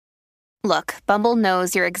Look, Bumble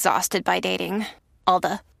knows you're exhausted by dating. All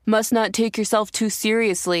the, must not take yourself too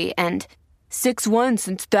seriously, and 6'1"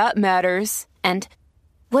 since that matters. And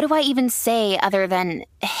what do I even say other than,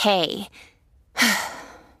 hey?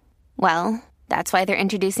 Well, that's why they're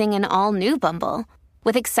introducing an all-new Bumble,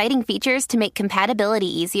 with exciting features to make compatibility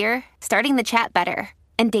easier, starting the chat better,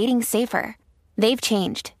 and dating safer. They've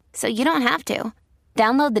changed, so you don't have to.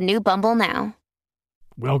 Download the new Bumble now.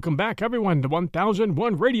 Welcome back, everyone, to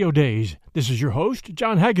 1001 Radio Days. This is your host,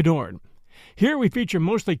 John Hagedorn. Here we feature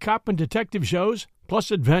mostly cop and detective shows,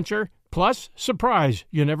 plus adventure, plus surprise.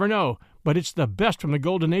 You never know, but it's the best from the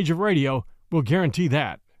golden age of radio. We'll guarantee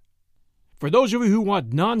that. For those of you who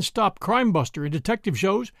want non-stop crime buster and detective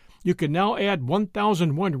shows, you can now add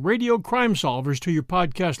 1001 Radio Crime Solvers to your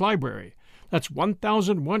podcast library. That's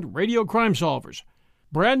 1001 Radio Crime Solvers.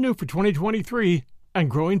 Brand new for 2023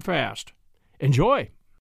 and growing fast. Enjoy!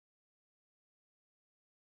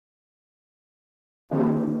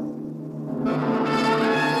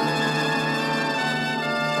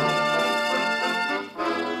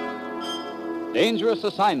 Dangerous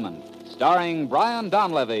Assignment, starring Brian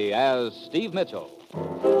Donlevy as Steve Mitchell.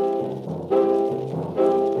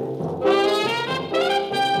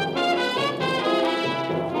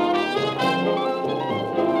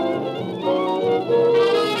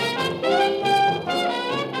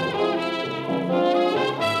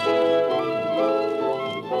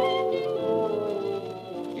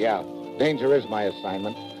 Yeah, danger is my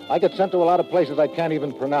assignment. I get sent to a lot of places I can't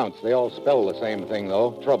even pronounce. They all spell the same thing,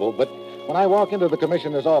 though, trouble. But when I walk into the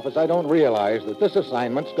commissioner's office, I don't realize that this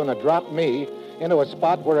assignment's going to drop me into a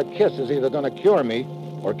spot where a kiss is either going to cure me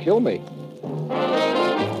or kill me.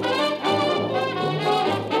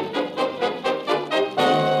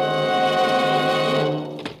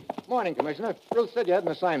 Morning, Commissioner. Ruth said you had an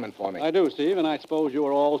assignment for me. I do, Steve, and I suppose you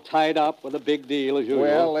were all tied up with a big deal as usual.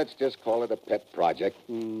 Well, let's just call it a pet project.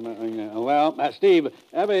 Steve,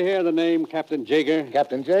 ever hear the name Captain Jaeger?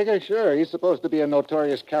 Captain Jaeger? Sure. He's supposed to be a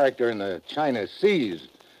notorious character in the China Seas.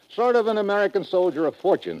 Sort of an American soldier of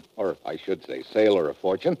fortune, or I should say sailor of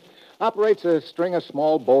fortune. Operates a string of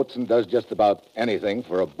small boats and does just about anything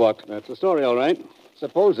for a buck. That's the story, all right.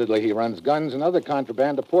 Supposedly he runs guns and other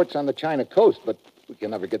contraband to ports on the China coast, but we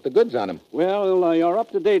can never get the goods on him. Well, you're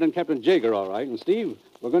up to date on Captain Jaeger, all right. And, Steve,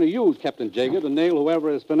 we're going to use Captain Jaeger to nail whoever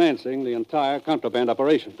is financing the entire contraband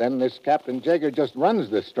operation. Then this Captain Jaeger just runs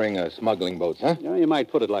this string of smuggling boats, huh? Yeah, you might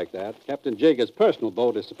put it like that. Captain Jaeger's personal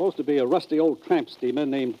boat is supposed to be a rusty old tramp steamer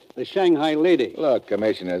named the Shanghai Lady. Look,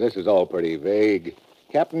 Commissioner, this is all pretty vague.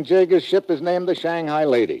 Captain Jaeger's ship is named the Shanghai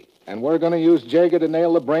Lady, and we're going to use Jaeger to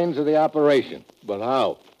nail the brains of the operation. But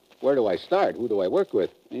how? Where do I start? Who do I work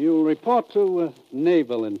with? You'll report to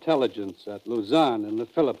Naval Intelligence at Luzon in the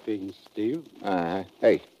Philippines, Steve.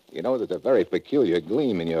 Hey, you know, there's a very peculiar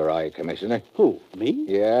gleam in your eye, Commissioner. Who, me?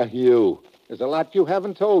 Yeah, you. There's a lot you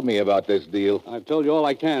haven't told me about this deal. I've told you all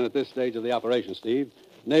I can at this stage of the operation, Steve.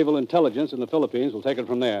 Naval Intelligence in the Philippines will take it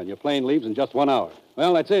from there, and your plane leaves in just 1 hour.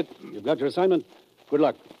 Well, that's it. You've got your assignment. Good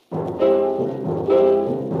luck.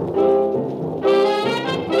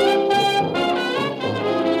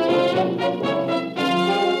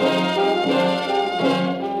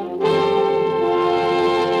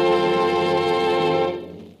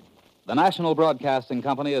 The National Broadcasting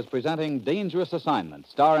Company is presenting Dangerous Assignment,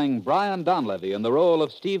 starring Brian Donlevy in the role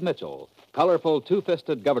of Steve Mitchell, colorful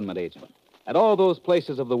two-fisted government agent. At all those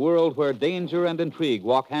places of the world where danger and intrigue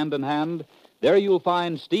walk hand in hand, there you'll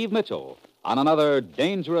find Steve Mitchell on another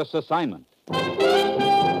Dangerous Assignment.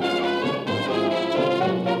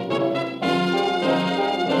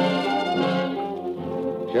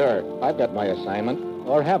 Sure, I've got my assignment.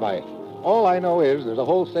 Or have I? All I know is there's a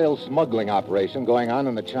wholesale smuggling operation going on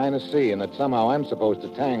in the China Sea, and that somehow I'm supposed to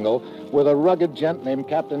tangle with a rugged gent named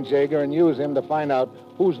Captain Jaeger and use him to find out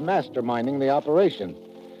who's masterminding the operation.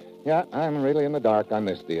 Yeah, I'm really in the dark on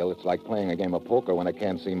this deal. It's like playing a game of poker when I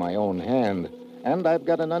can't see my own hand. And I've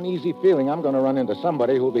got an uneasy feeling I'm going to run into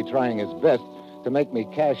somebody who'll be trying his best to make me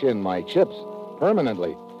cash in my chips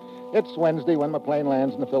permanently. It's Wednesday when my plane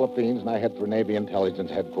lands in the Philippines, and I head for Navy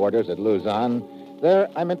Intelligence Headquarters at Luzon. There,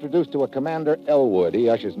 I'm introduced to a Commander Elwood. He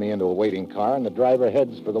ushers me into a waiting car, and the driver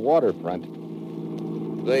heads for the waterfront.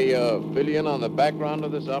 They fill you in on the background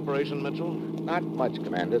of this operation, Mitchell? Not much,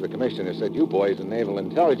 Commander. The commissioner said you boys in Naval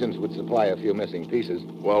Intelligence would supply a few missing pieces.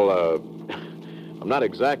 Well, I'm not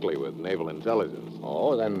exactly with Naval Intelligence.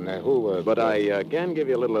 Oh, then who... But I can give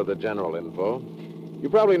you a little of the general info. You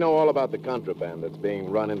probably know all about the contraband that's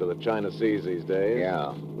being run into the China Seas these days.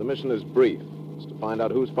 Yeah. The mission is brief. It's to find out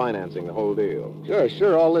who's financing the whole deal.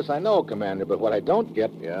 Sure, all this I know, Commander, but what I don't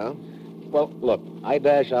get... Yeah? Well, look, I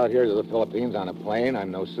dash out here to the Philippines on a plane.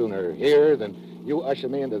 I'm no sooner here than you usher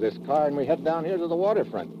me into this car, and we head down here to the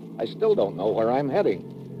waterfront. I still don't know where I'm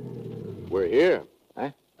heading. We're here.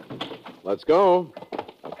 Huh? Let's go.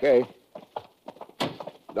 Okay.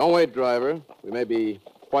 Don't wait, driver. We may be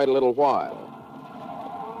quite a little while.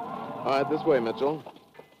 All right, this way, Mitchell.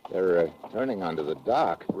 They're turning onto the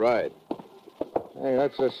dock. Right. Hey,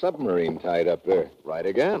 that's a submarine tied up there. Right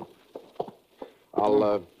again.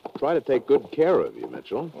 I'll try to take good care of you,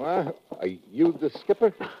 Mitchell. Well, are you the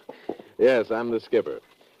skipper? Yes, I'm the skipper.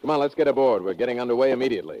 Come on, let's get aboard. We're getting underway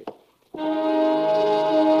immediately.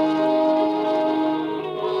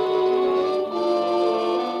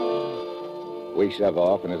 We shove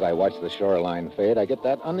off, and as I watch the shoreline fade, I get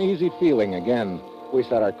that uneasy feeling again. We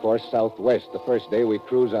set our course southwest. The first day we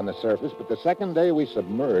cruise on the surface, but the second day we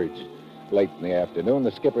submerge. Late in the afternoon,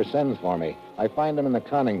 the skipper sends for me. I find him in the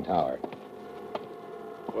conning tower.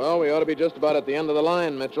 Well, we ought to be just about at the end of the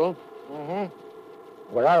line, Mitchell.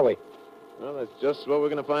 Mm-hmm. Where are we? Well, that's just what we're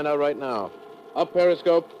going to find out right now. Up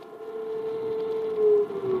periscope.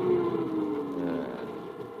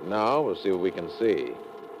 Now we'll see what we can see.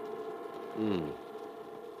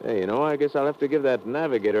 Hey, I guess I'll have to give that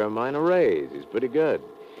navigator of mine a raise. He's pretty good.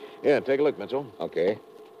 Yeah, take a look, Mitchell. Okay.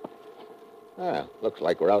 Looks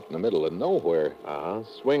like we're out in the middle of nowhere.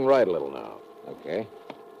 Swing right a little now. Okay.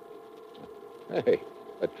 Hey,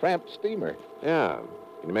 a tramp steamer. Yeah.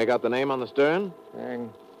 Can you make out the name on the stern?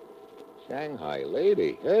 Shanghai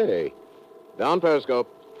Lady. Hey. Down periscope.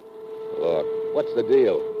 Look, what's the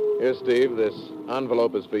deal? Here, Steve, this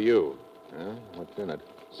envelope is for you. What's in it?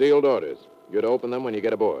 Sealed orders. You're to open them when you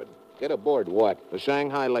get aboard. Get aboard what? The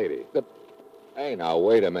Shanghai Lady. Hey, now,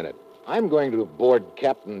 wait a minute. I'm going to board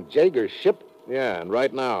Captain Jager's ship. Yeah, and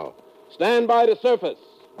right now. Stand by to surface.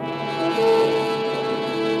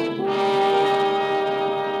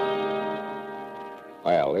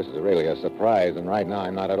 Well, this is really a surprise, and right now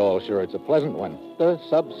I'm not at all sure it's a pleasant one. The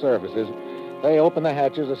subsurfaces. They open the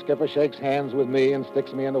hatches, the skipper shakes hands with me and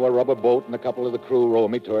sticks me into a rubber boat, and a couple of the crew row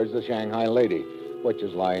me towards the Shanghai Lady, which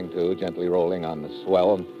is lying to, gently rolling on the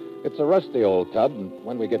swell. And it's a rusty old tub, and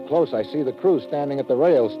when we get close, I see the crew standing at the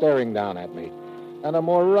rail staring down at me. And a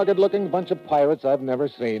more rugged-looking bunch of pirates I've never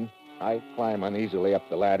seen. I climb uneasily up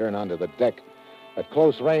the ladder and onto the deck. At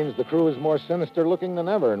close range, the crew is more sinister-looking than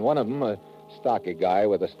ever, and one of them, a stocky guy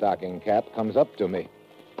with a stocking cap, comes up to me.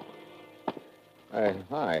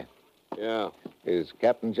 Hi. Yeah, Is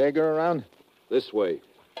Captain Jager around? this way.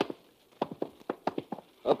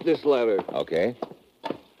 Up this ladder. Okay.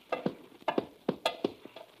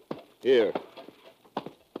 Here.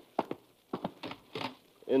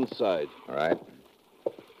 Inside. All right.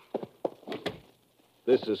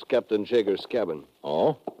 This is Captain Jager's cabin.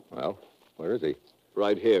 Oh? Well, where is he?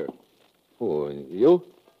 Right here. Who, you?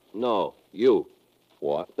 No, you.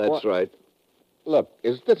 What? That's What? right. Look,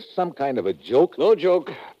 is this some kind of a joke? No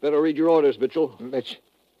joke. Better read your orders, Mitchell. Mitch.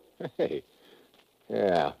 Hey.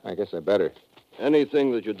 Yeah, I guess I better.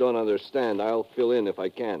 Anything that you don't understand, I'll fill in if I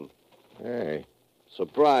can. Hey.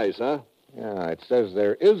 Surprise, huh? Yeah, it says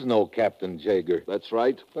there is no Captain Jager. That's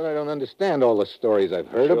right. But I don't understand all the stories I've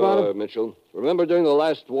heard about Sure, him. Mitchell. Remember during the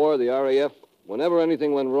last war, the RAF, whenever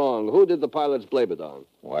anything went wrong, who did the pilots blame it on?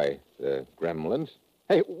 Why, the gremlins?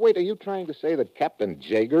 Hey, wait, are you trying to say that Captain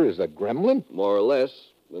Jager is a gremlin? More or less.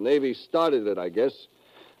 The Navy started it, I guess.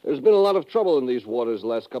 There's been a lot of trouble in these waters the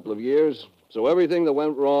last couple of years. So everything that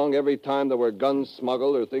went wrong, every time there were guns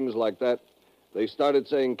smuggled or things like that, they started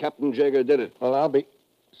saying Captain Jager did it. Well, I'll be...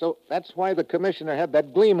 So that's why the commissioner had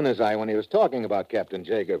that gleam in his eye when he was talking about Captain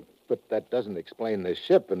Jager. But that doesn't explain this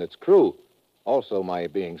ship and its crew. Also, my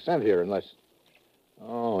being sent here, unless...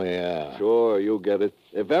 Oh, yeah. Sure, you get it.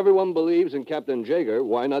 If everyone believes in Captain Jager,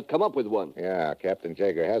 why not come up with one? Yeah, Captain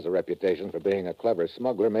Jager has a reputation for being a clever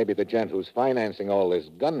smuggler. Maybe the gent who's financing all this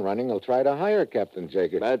gun running will try to hire Captain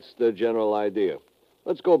Jager. That's the general idea.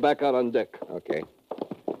 Let's go back out on deck. Okay.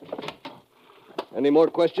 Any more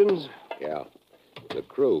questions? Yeah. The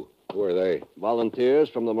crew, who are they? Volunteers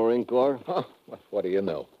from the Marine Corps. Huh, what do you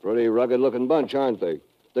know? Pretty rugged-looking bunch, aren't they?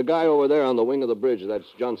 The guy over there on the wing of the bridge, that's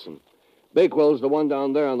Johnson. Bakewell's the one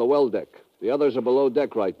down there on the well deck. The others are below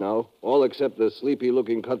deck right now, all except the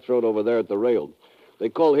sleepy-looking cutthroat over there at the rail. They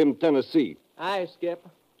call him Tennessee. Hi, Skip.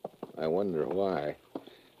 I wonder why.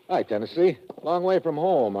 Hi, Tennessee. Long way from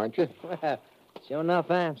home, aren't you? Well, sure enough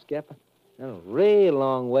I am, Skipper. A real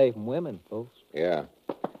long way from women, folks. Yeah.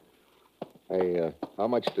 Hey, how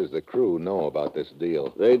much does the crew know about this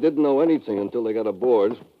deal? They didn't know anything until they got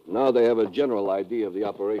aboard. Now they have a general idea of the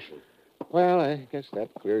operation. Well, I guess that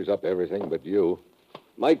clears up everything but you.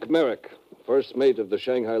 Mike Merrick, first mate of the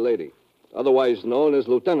Shanghai Lady, otherwise known as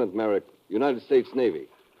Lieutenant Merrick, United States Navy.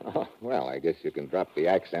 Oh, well, I guess you can drop the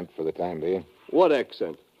accent for the time being. What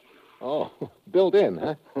accent? Oh, built in,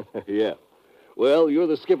 huh? Yeah. Well, you're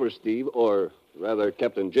the skipper, Steve, or rather,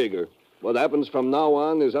 Captain Jaeger. What happens from now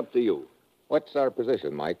on is up to you. What's our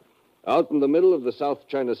position, Mike? Out in the middle of the South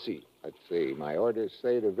China Sea. Let's see. My orders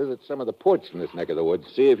say to visit some of the ports in this neck of the woods.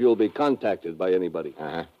 See if you'll be contacted by anybody.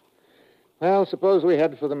 Uh-huh. Well, suppose we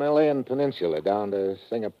head for the Malayan Peninsula, down to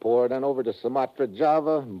Singapore, then over to Sumatra,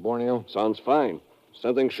 Java, and Borneo. Sounds fine.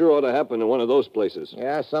 Something sure ought to happen in one of those places.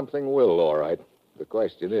 Yeah, something will, all right. The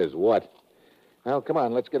question is, what? Well, come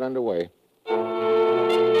on, let's get underway.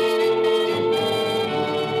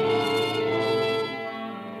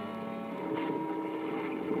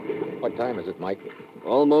 What time is it, Mike?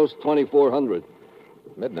 Almost 2400.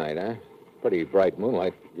 Midnight, huh? Pretty bright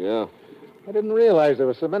moonlight. Yeah. I didn't realize there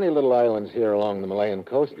were so many little islands here along the Malayan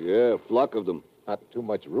coast. Yeah, a flock of them. Not too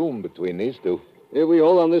much room between these two. If we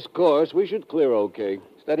hold on this course, we should clear okay.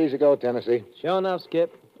 Steady as you go, Tennessee. Sure enough,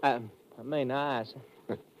 Skip. I sir.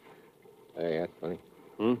 Hey, that's funny.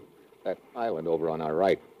 Hmm? That island over on our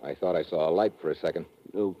right. I thought I saw a light for a second.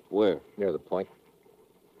 Where? Near the point.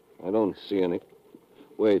 I don't see any.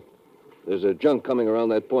 Wait. There's a junk coming around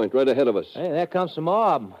that point right ahead of us. Hey, there comes some more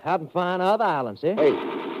of them. Out and find other islands, eh? Hey,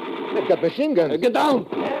 they've got machine guns. Get down!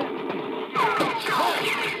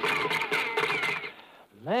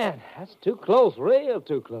 Man, that's too close, real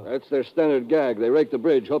too close. That's their standard gag. They rake the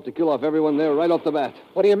bridge, hope to kill off everyone there right off the bat.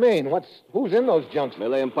 What do you mean? Who's in those junks?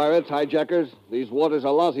 Malayan pirates, hijackers. These waters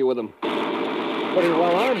are lousy with them. Pretty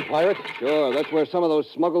well-armed pirates. Sure, that's where some of those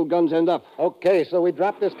smuggled guns end up. Okay, so we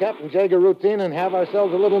drop this Captain Jaeger routine and have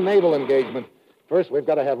ourselves a little naval engagement. First, we've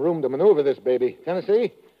got to have room to maneuver this baby.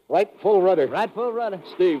 Tennessee, right full rudder. Right full rudder.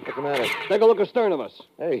 Steve, What's the matter? take a look astern of us.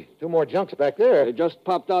 Hey, two more junks back there. They just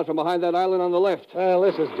popped out from behind that island on the left. Well,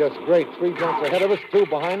 this is just great. 3 junks ahead of us, 2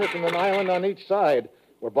 behind us, and an island on each side.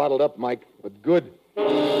 We're bottled up, Mike, but good.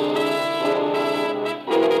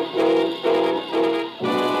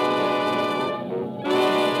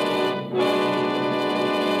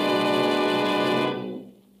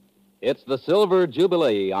 It's the Silver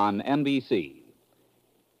Jubilee on NBC.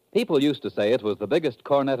 People used to say it was the biggest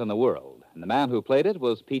cornet in the world, and the man who played it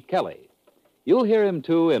was Pete Kelly. You'll hear him,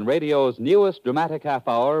 too, in radio's newest dramatic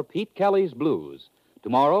half-hour, Pete Kelly's Blues,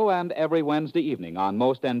 tomorrow and every Wednesday evening on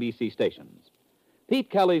most NBC stations. Pete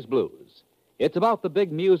Kelly's Blues. It's about the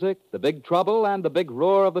big music, the big trouble, and the big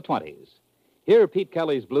roar of the 20s. Hear Pete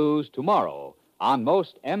Kelly's Blues tomorrow on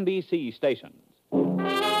most NBC stations.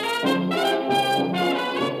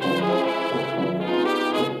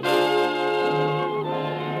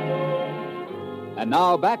 And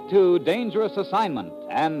now back to Dangerous Assignment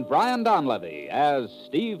and Brian Donlevy as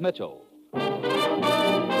Steve Mitchell. Hey,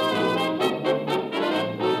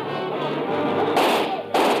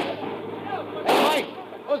 Mike,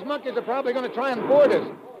 those monkeys are probably going to try and board us.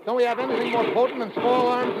 Don't we have anything more potent than small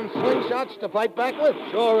arms and slingshots to fight back with?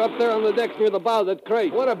 Sure, up there on the deck near the bow of that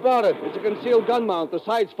crate. What about it? It's a concealed gun mount. The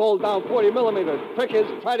sides fold down 40 millimeters. Trick is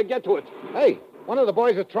try to get to it. Hey, one of the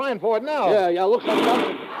boys is trying for it now. Yeah, looks like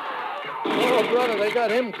Johnson. Oh, brother, they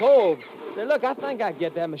got him cold. Say, look, I think I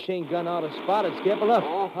get that machine gun out of spotted, Skip. Look,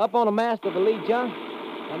 up on the mast of the lead junk.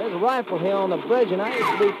 Now, there's a rifle here on the bridge, and I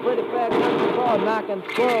used to be pretty fast before knocking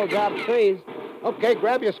squirrels out of trees. Okay,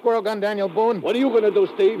 grab your squirrel gun, Daniel Boone. What are you going to do,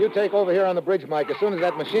 Steve? You take over here on the bridge, Mike. As soon as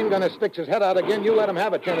that machine gunner sticks his head out again, you let him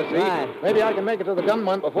have it, Tennessee. Right. Maybe I can make it to the gun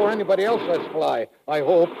mount before anybody else lets fly. I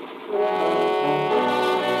hope.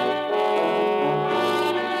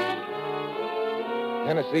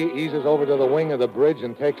 Tennessee eases over to the wing of the bridge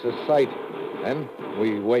and takes a sight. Then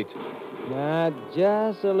we wait. Now,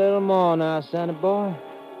 just a little more now, sonny boy.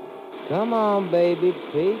 Come on, baby,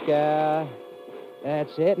 peek out.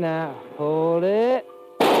 That's it now. Hold it.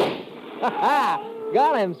 Ha-ha!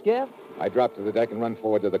 Got him, Skip. I drop to the deck and run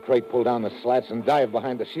forward to the crate, pull down the slats, and dive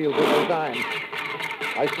behind the shield with a dime.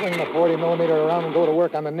 I swing the 40 millimeter around and go to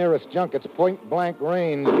work on the nearest junk. It's point-blank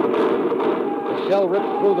range. The shell rips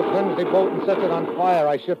through the flimsy boat and sets it on fire.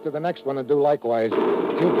 I shift to the next one and do likewise.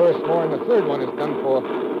 A few bursts more, and the third one is done for.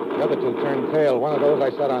 The other 2 turn tail. One of those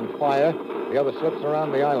I set on fire. The other slips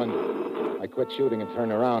around the island. I quit shooting and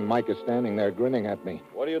turn around. Mike is standing there grinning at me.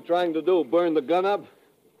 What are you trying to do, burn the gun up?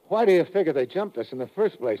 Why do you figure they jumped us in the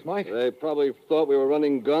first place, Mike? They probably thought we were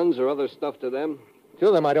running guns or other stuff to them.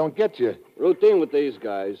 Tell them I don't get you. Routine with these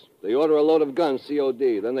guys. They order a load of guns,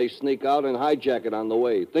 COD. Then they sneak out and hijack it on the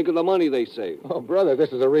way. Think of the money they save. Oh, brother,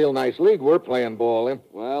 this is a real nice league we're playing ball in.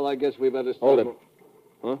 Well, I guess we better start... Hold it.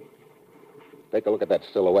 Huh? Take a look at that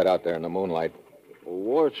silhouette out there in the moonlight. A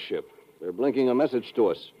warship. They're blinking a message to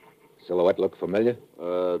us. Silhouette look familiar?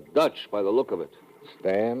 Dutch, by the look of it.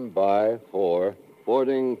 Stand by for...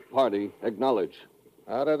 Boarding party. Acknowledge.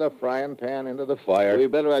 Out of the frying pan into the fire. We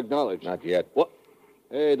better acknowledge. Not yet. What?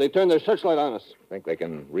 Hey, they turned their searchlight on us. Think they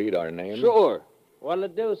can read our names? Sure. What'll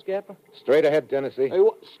it do, Skipper? Straight ahead, Tennessee. Hey,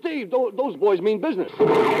 Steve, those boys mean business.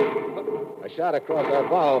 A shot across our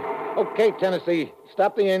bow. Okay, Tennessee.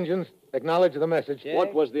 Stop the engines. Acknowledge the message. Yeah.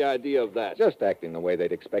 What was the idea of that? Just acting the way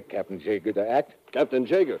they'd expect Captain Jaeger to act. Captain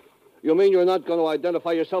Jaeger. You mean you're not going to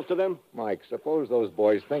identify yourself to them? Mike, suppose those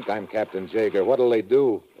boys think I'm Captain Jaeger. What'll they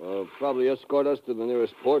do? Probably escort us to the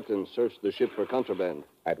nearest port and search the ship for contraband.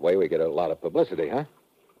 That way we get a lot of publicity, huh?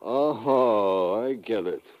 Oh, I get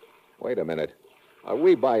it. Wait a minute. Are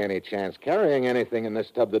we by any chance carrying anything in this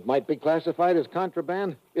tub that might be classified as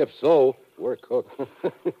contraband? If so, we're cooked.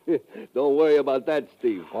 Don't worry about that,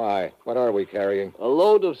 Steve. Why? What are we carrying? A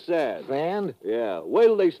load of sand. Sand? Yeah. Wait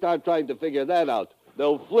till they start trying to figure that out.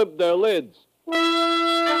 They'll flip their lids.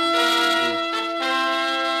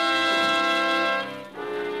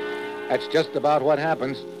 That's just about what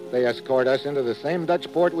happens. They escort us into the same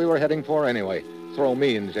Dutch port we were heading for anyway. Throw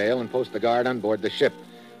me in jail and post the guard on board the ship.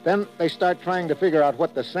 Then they start trying to figure out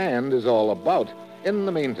what the sand is all about. In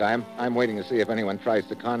the meantime, I'm waiting to see if anyone tries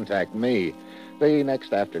to contact me. The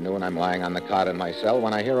next afternoon, I'm lying on the cot in my cell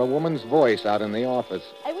when I hear a woman's voice out in the office.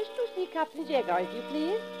 I wish to see Captain Jaeger, if you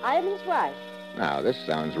please. I am his wife. Now, this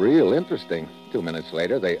sounds real interesting. 2 minutes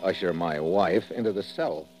later, they usher my wife into the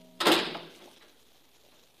cell.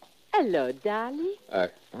 Hello, darling. Hi.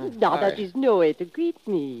 That is no way to greet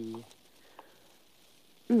me.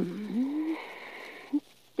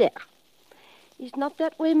 There. Is not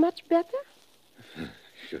that way much better?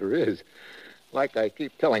 Sure is. Like I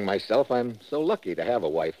keep telling myself, I'm so lucky to have a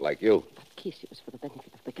wife like you. That kiss was for the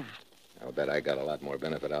benefit of the guard. I'll bet I got a lot more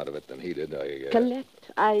benefit out of it than he did. Colette,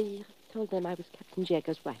 I told them I was Captain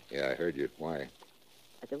Jaeger's wife. Yeah, I heard you. Why?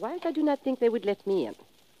 Otherwise, I do not think they would let me in.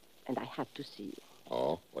 And I had to see you.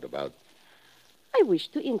 Oh, what about? I wish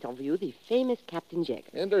to interview the famous Captain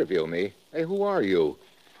Jaeger. Interview me? Hey, who are you?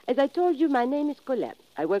 As I told you, my name is Colette.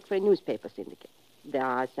 I work for a newspaper syndicate. There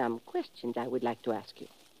are some questions I would like to ask you.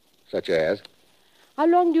 Such as? How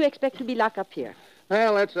long do you expect to be locked up here?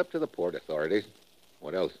 Well, that's up to the port authorities.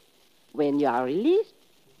 What else? When you are released,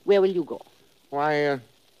 where will you go? Why,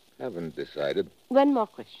 haven't decided. One more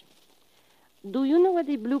question. Do you know where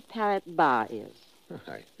the Blue Parrot Bar is?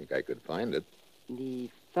 I think I could find it. The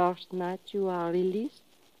first night you are released,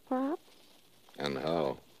 perhaps? And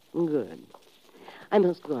how? Good. I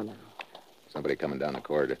must go now. Somebody coming down the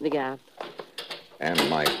corridor. The guard. And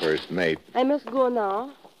my first mate. I must go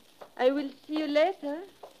now. I will see you later,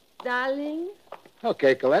 darling.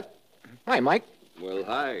 Okay, Colette. Hi, Mike. Well,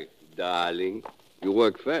 hi, darling. You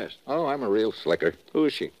work fast. Oh, I'm a real slicker. Who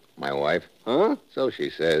is she? My wife. Huh? So she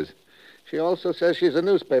says. She also says she's a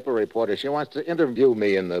newspaper reporter. She wants to interview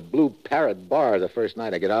me in the Blue Parrot Bar the first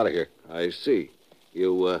night I get out of here. I see.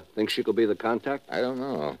 You think she could be the contact? I don't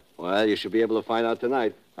know. Well, you should be able to find out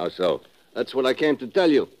tonight. How so? That's what I came to tell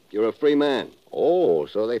you. You're a free man. Oh,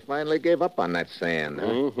 so they finally gave up on that sand, huh?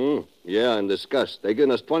 Mm-hmm. Yeah, in disgust. They've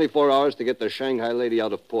given us 24 hours to get the Shanghai lady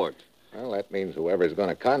out of port. Well, that means whoever's going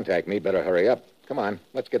to contact me better hurry up. Come on,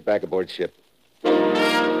 let's get back aboard ship.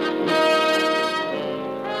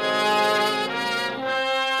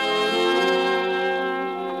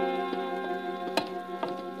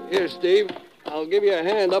 Here, Steve. I'll give you a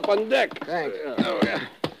hand up on deck. Thanks.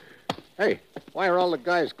 Hey, why are all the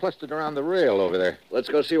guys clustered around the rail over there? Let's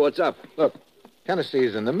go see what's up. Look,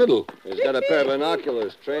 Tennessee's in the middle. He's got a pair of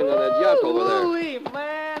binoculars trained on that yacht over there. Ooh-wee,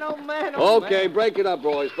 man, oh, man, oh, Okay, man. break it up,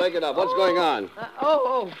 boys. Break it up. What's going on?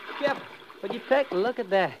 Skip, would you take a look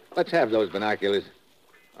at that? Let's have those binoculars.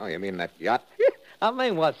 Oh, you mean that yacht? I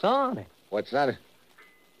mean, what's on it? What's that?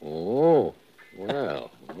 Oh,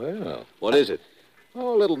 well. What is it?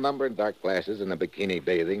 Oh, a little number in dark glasses and a bikini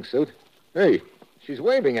bathing suit. Hey, she's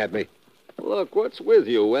waving at me. Look, what's with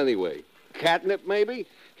you, anyway? Catnip, maybe?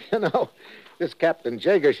 You know, this Captain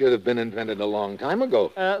Jaeger should have been invented a long time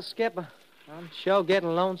ago. Skip, I'm sure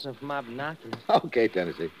getting lonesome for my binoculars. Okay,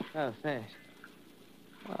 Tennessee. Oh, thanks.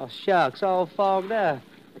 Oh, shucks, all fogged up.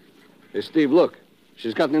 Hey, Steve, look.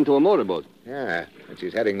 She's gotten into a motorboat. Yeah, and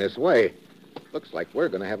she's heading this way. Looks like we're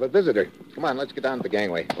going to have a visitor. Come on, let's get down to the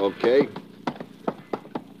gangway. Okay.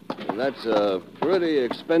 And that's a pretty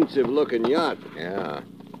expensive-looking yacht. Yeah,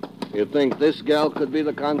 You think this gal could be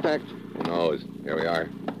the contact? who knows? Here we are.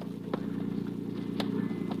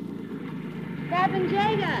 Captain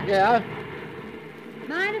Jaeger, Yeah?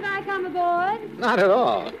 mind if I come aboard? Not at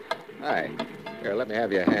all. Hi. Here, let me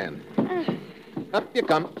have your hand. Up you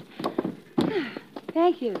come.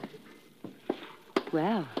 Thank you.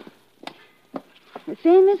 Well, the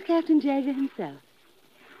same as Captain Jaeger himself.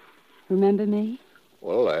 Remember me?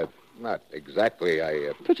 Well, not exactly.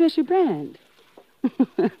 Patricia Brand.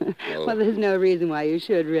 Well, there's no reason why you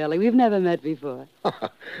should, really. We've never met before.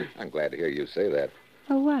 I'm glad to hear you say that.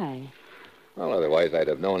 Oh, why? Well, otherwise I'd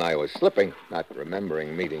have known I was slipping, not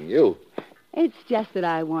remembering meeting you. It's just that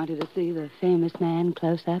I wanted to see the famous man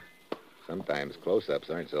close up. Sometimes close-ups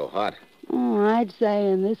aren't so hot. Oh, I'd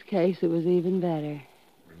say in this case it was even better.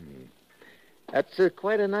 That's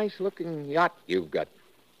quite a nice-looking yacht you've got.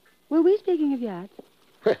 Were we speaking of yachts?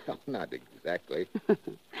 Well, not exactly.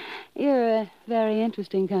 You're a very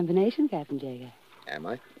interesting combination, Captain Jaeger. Am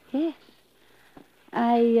I? Yes.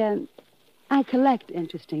 I collect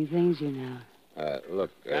interesting things, you know.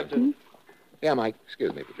 Look, Captain? Yeah, Mike.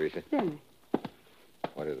 Excuse me, Patricia. Certainly.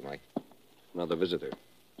 What is it, Mike? Another visitor.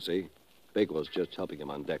 See? Bakewell's just helping him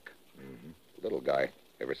on deck. Little guy.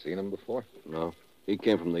 Ever seen him before? No. He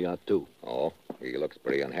came from the yacht, too. Oh, he looks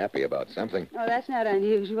pretty unhappy about something. Oh, that's not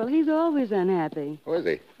unusual. He's always unhappy. Who is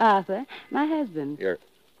he? Arthur, my husband.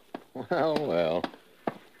 Well.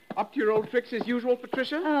 Up to your old tricks as usual,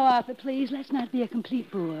 Patricia? Oh, Arthur, please, let's not be a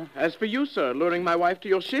complete bore. As for you, sir, luring my wife to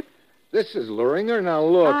your ship? This is luring her. Now,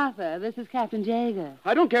 look. Arthur, this is Captain Jaeger.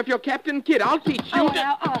 I don't care if you're Captain Kidd. I'll teach you. Oh,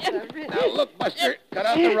 now, Arthur, really. Now, look, Buster. Cut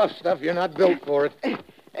out the rough stuff. You're not built for it.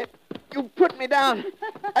 You put me down.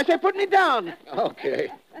 I say put me down. Okay.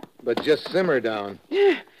 But just simmer down.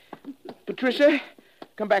 Patricia,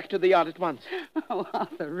 come back to the yacht at once. Oh,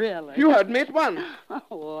 Arthur, really? You heard me at once. Oh,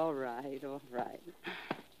 all right.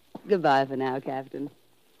 Goodbye for now, Captain.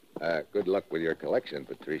 Good luck with your collection,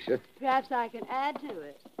 Patricia. Perhaps I can add to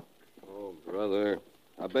it. Oh, brother.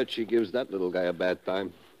 I bet she gives that little guy a bad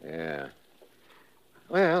time. Yeah.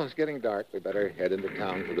 Well, it's getting dark. We better head into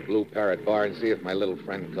town to the Blue Parrot Bar and see if my little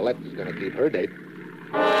friend Colette is going to keep her date.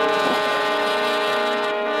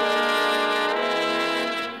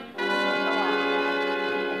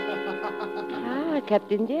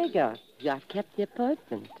 Captain Jaeger, you have kept the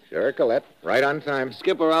appointment. Sure, Colette. Right on time.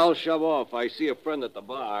 Skipper, I'll shove off. I see a friend at the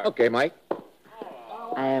bar. Okay, Mike.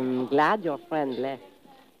 I am glad your friend left.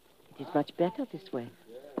 It is much better this way.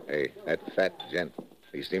 Hey, that fat gent.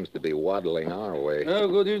 He seems to be waddling our way. Oh,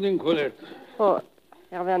 good evening, Colette. Oh,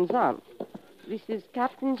 Herr Van Zandt, this is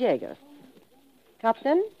Captain Jaeger.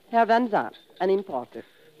 Captain, Herr Van Zandt, an importer.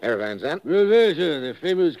 Herr Van Zandt? Well, sir, the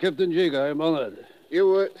famous Captain Jaeger. I'm honored.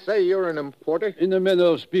 You say you're an importer? In the manner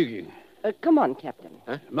of speaking. Come on, Captain.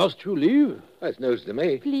 Huh? Must you leave? That's news to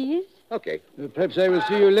me. Please? Okay. Perhaps I will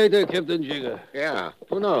see you later, Captain Jaeger. Yeah,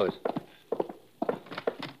 who knows?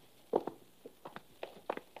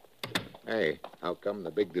 Hey, how come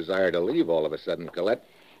the big desire to leave all of a sudden, Colette?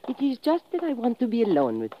 It is just that I want to be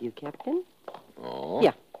alone with you, Captain. Oh?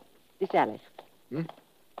 Here, this alley.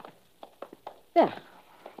 There.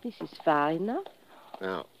 This is far enough.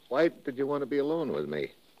 Now, why did you want to be alone with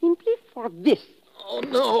me? Simply for this. Oh,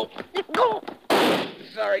 no. Go!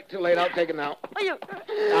 Sorry, too late. I'll take it now. You...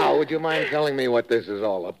 Now, would you mind telling me what this is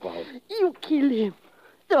all about? You kill him.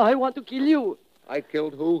 So I want to kill you. I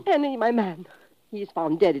killed who? Henry, my man. He is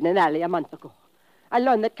found dead in an alley a month ago. I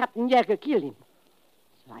learned that Captain Jaeger killed him.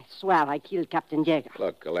 So I swear I killed Captain Jaeger.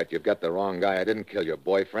 Look, Colette, you've got the wrong guy. I didn't kill your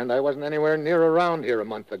boyfriend. I wasn't anywhere near around here a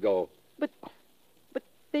month ago. But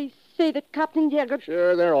they say that Captain Jaeger...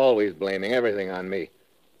 Sure, they're always blaming everything on me.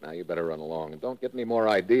 Now, you better run along and don't get any more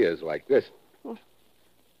ideas like this. All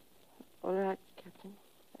right, Captain.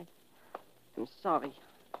 I'm sorry.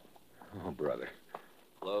 Oh, brother.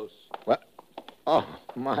 Close. What? Oh,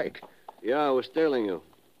 Mike. Yeah, I was telling you.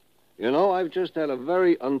 You know, I've just had a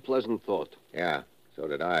very unpleasant thought. Yeah, so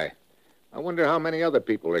did I. I wonder how many other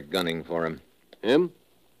people are gunning for him. Him?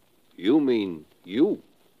 You mean you?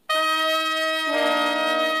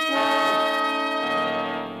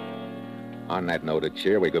 On that note of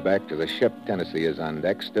cheer, we go back to the ship. Tennessee is on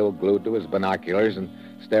deck, still glued to his binoculars and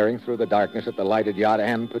staring through the darkness at the lighted yacht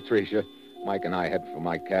and Patricia. Mike and I head for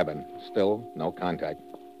my cabin. Still no contact.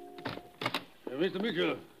 Mr.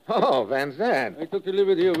 Mitchell. Oh, Van Zandt. I took the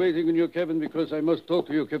liberty of waiting in your cabin because I must talk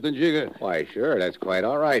to you, Captain Jaeger. Why, sure, that's quite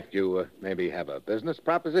all right. You maybe have a business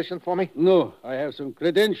proposition for me? No, I have some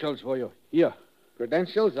credentials for you. Here.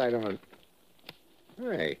 Credentials? I don't...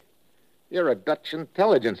 Hey, you're a Dutch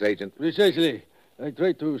intelligence agent. Precisely. I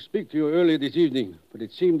tried to speak to you earlier this evening, but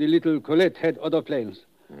it seemed the little Colette had other plans.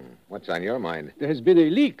 What's on your mind? There has been a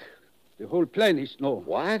leak. The whole plan is no.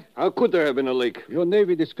 What? How could there have been a leak? Your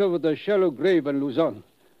Navy discovered a shallow grave in Luzon.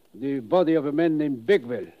 The body of a man named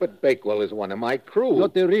Bakewell. But Bakewell is one of my crew.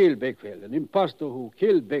 Not the real Bakewell, an impostor who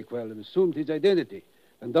killed Bakewell and assumed his identity,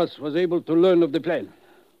 and thus was able to learn of the plan.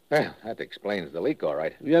 Well, that explains the leak, all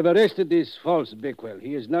right. We have arrested this false Bakewell.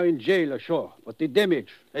 He is now in jail ashore, but the damage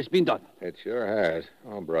has been done. It sure has.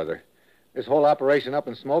 Oh, brother. This whole operation up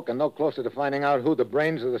in smoke and no closer to finding out who the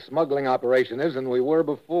brains of the smuggling operation is than we were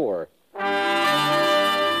before.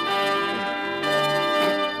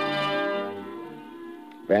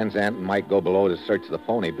 Van Zandt and Mike go below to search the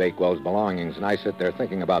phony Bakewell's belongings, and I sit there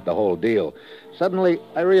thinking about the whole deal. Suddenly,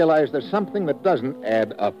 I realize there's something that doesn't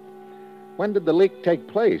add up. When did the leak take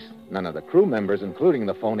place? None of the crew members, including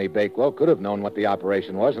the phony Bakewell, could have known what the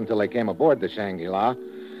operation was until they came aboard the Shangri-La.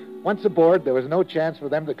 Once aboard, there was no chance for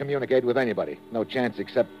them to communicate with anybody. No chance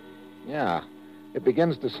except, it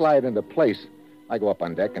begins to slide into place. I go up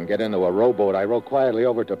on deck and get into a rowboat. I row quietly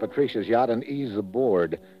over to Patricia's yacht and ease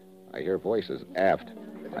aboard. I hear voices aft.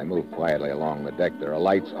 I move quietly along the deck. There are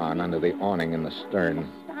lights on under the awning in the stern.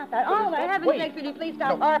 Stop that. Oh, for heaven's sake, will you please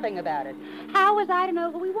stop harping about it? How was I to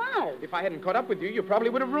know who he was? If I hadn't caught up with you, you probably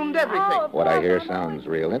would have ruined everything. What I hear sounds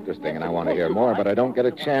real interesting, and I want to hear more, but I don't get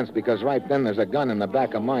a chance because right then there's a gun in the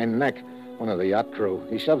back of my neck. One of the yacht crew.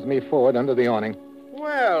 He shoves me forward under the awning.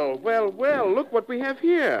 Well, look what we have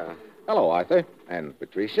here. Hello, Arthur. And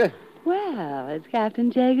Patricia. Well, it's Captain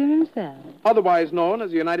Jaeger himself. Otherwise known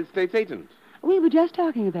as the United States agent. We were just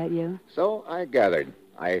talking about you. So I gathered.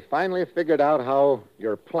 I finally figured out how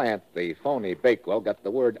your plant, the phony Bakewell, got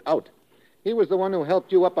the word out. He was the one who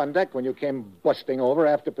helped you up on deck when you came busting over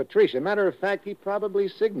after Patricia. Matter of fact, he probably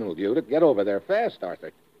signaled you to get over there fast,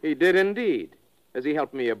 Arthur. He did indeed. As he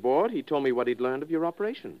helped me aboard, he told me what he'd learned of your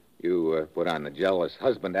operation. You put on the jealous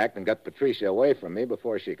husband act and got Patricia away from me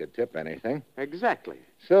before she could tip anything. Exactly.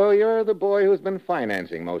 So you're the boy who's been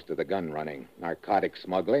financing most of the gun running, narcotic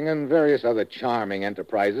smuggling, and various other charming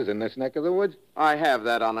enterprises in this neck of the woods? I have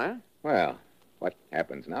that honor. Well, what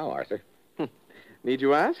happens now, Arthur? Need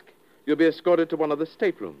you ask? You'll be escorted to one of the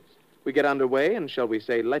staterooms. We get underway and, shall we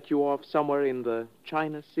say, let you off somewhere in the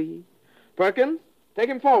China Sea? Perkins, take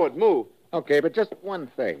him forward. Move. Okay, but just one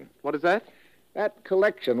thing. What is that? That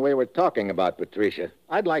collection we were talking about, Patricia.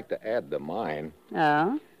 I'd like to add to mine.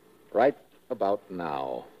 Oh? Right about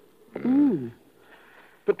now.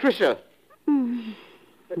 Patricia.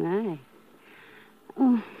 Aye.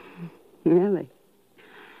 Oh, really?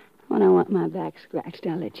 When I want my back scratched,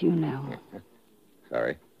 I'll let you know.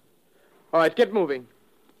 Sorry. All right, get moving.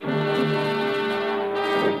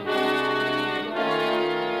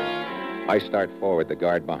 I start forward, the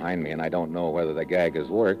guard behind me, and I don't know whether the gag has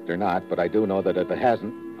worked or not, but I do know that if it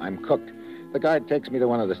hasn't, I'm cooked. The guard takes me to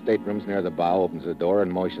one of the staterooms near the bow, opens the door, and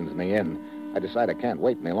motions me in. I decide I can't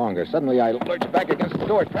wait any longer. Suddenly, I lurch back against the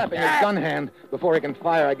door, trapping his gun hand. Before he can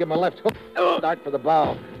fire, I give him a left hook, start for the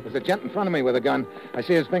bow. There's a gent in front of me with a gun. I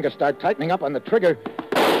see his fingers start tightening up on the trigger.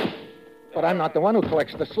 But I'm not the one who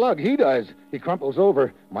collects the slug. He does. He crumples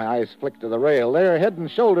over. My eyes flick to the rail. There, head and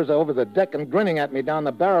shoulders over the deck and grinning at me down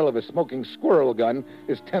the barrel of his smoking squirrel gun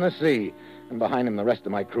is Tennessee. And behind him, the rest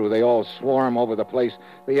of my crew. They all swarm over the place.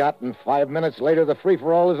 The yacht, and 5 minutes later, the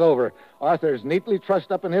free-for-all is over. Arthur's neatly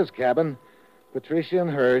trussed up in his cabin. Patricia in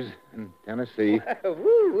hers, and Tennessee.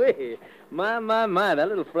 Woo-wee. My, that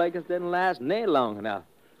little fracas didn't last near long enough.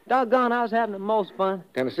 Doggone, I was having the most fun.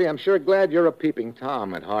 Tennessee, I'm sure glad you're a peeping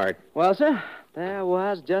Tom at heart. Well, sir, there I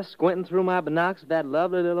was, just squinting through my binocs at that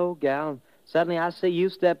lovely little old gal, and suddenly I see you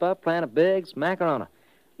step up, plant a big smacker on her.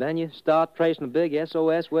 Then you start tracing a big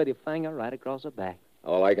SOS with your finger right across her back.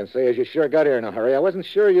 All I can say is you sure got here in a hurry. I wasn't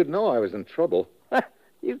sure you'd know I was in trouble.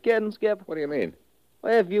 You kidding, Skip? What do you mean?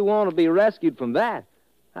 Well, if you want to be rescued from that,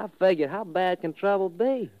 I figured, how bad can trouble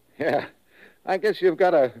be? Yeah, I guess you've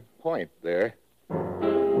got a point there.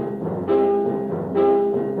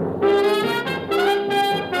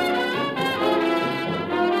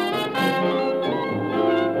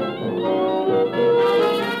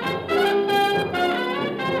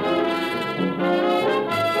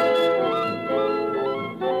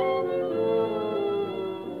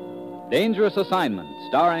 Dangerous Assignment,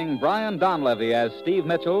 starring Brian Donlevy as Steve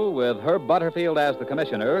Mitchell with Herb Butterfield as the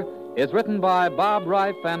Commissioner, is written by Bob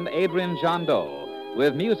Reif and Adrian Jandot,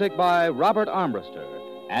 with music by Robert Armbruster,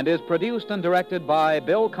 and is produced and directed by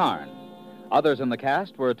Bill Karn. Others in the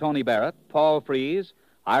cast were Tony Barrett, Paul Frees,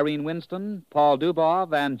 Irene Winston, Paul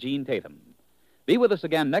Dubov, and Gene Tatum. Be with us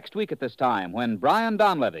again next week at this time when Brian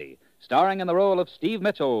Donlevy, starring in the role of Steve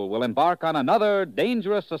Mitchell, will embark on another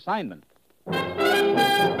dangerous assignment.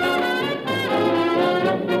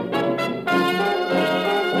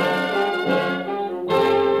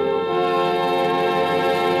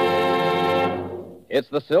 It's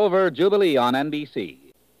the Silver Jubilee on NBC.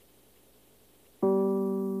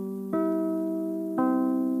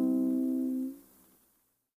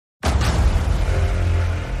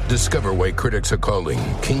 Discover why critics are calling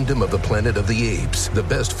Kingdom of the Planet of the Apes the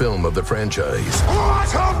best film of the franchise.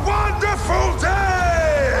 What a wonderful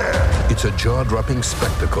day! It's a jaw-dropping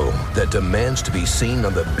spectacle that demands to be seen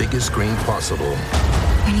on the biggest screen possible.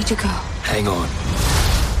 I need to go. Hang on.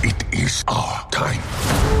 It is our time.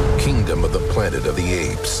 Kingdom of the Planet of the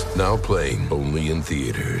Apes. Now playing only in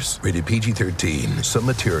theaters. Rated PG-13. Some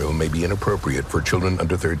material may be inappropriate for children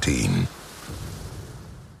under 13.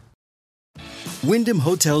 Wyndham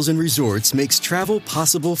Hotels and Resorts makes travel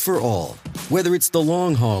possible for all. Whether it's the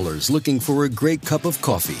long haulers looking for a great cup of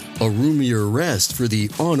coffee, a roomier rest for the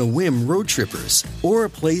on-a-whim road trippers, or a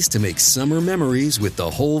place to make summer memories with the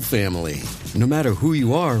whole family. No matter who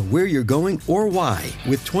you are, where you're going, or why,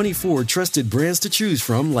 with 24 trusted brands to choose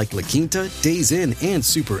from like La Quinta, Days Inn, and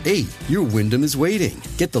Super 8, your Wyndham is waiting.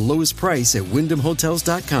 Get the lowest price at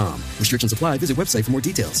WyndhamHotels.com. Restrictions apply. Visit website for more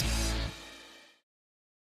details.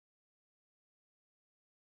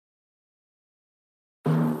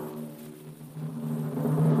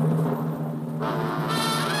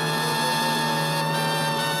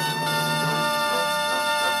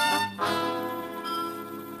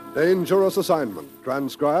 Dangerous Assignment,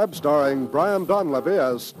 transcribed, starring Brian Donlevy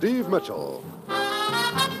as Steve Mitchell.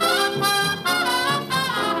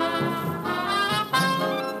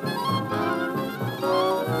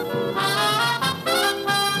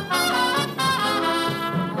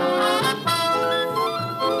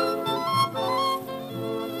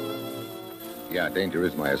 Yeah, danger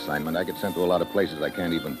is my assignment. I get sent to a lot of places I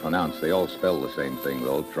can't even pronounce. They all spell the same thing,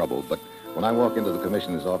 though, trouble. But when I walk into the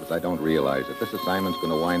commissioner's office, I don't realize that this assignment's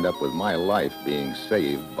going to wind up with my life being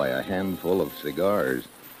saved by a handful of cigars.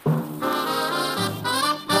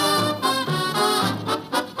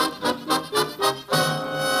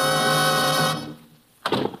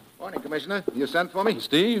 Morning, Commissioner. You sent for me?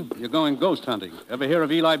 Steve, you're going ghost hunting. Ever hear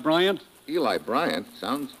of Eli Bryant? Eli Bryant?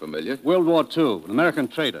 Sounds familiar. World War II, an American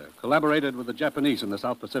trader. Collaborated with the Japanese in the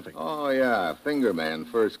South Pacific. Oh, yeah. Finger man,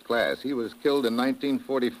 first class. He was killed in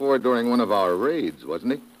 1944 during one of our raids,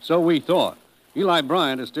 wasn't he? So we thought. Eli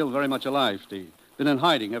Bryant is still very much alive, Steve. Been in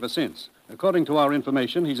hiding ever since. According to our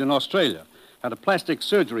information, he's in Australia. Had a plastic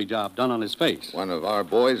surgery job done on his face. One of our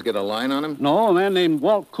boys get a line on him? No, a man named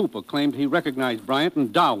Walt Cooper claimed he recognized Bryant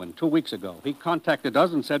in Darwin 2 weeks ago. He contacted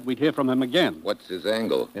us and said we'd hear from him again. What's his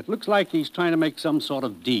angle? It looks like he's trying to make some sort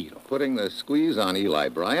of deal. Putting the squeeze on Eli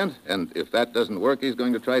Bryant, and if that doesn't work, he's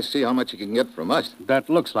going to try to see how much he can get from us.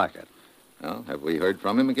 That looks like it. Well, have we heard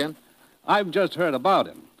from him again? I've just heard about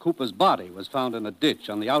him. Cooper's body was found in a ditch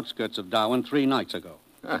on the outskirts of Darwin 3 nights ago.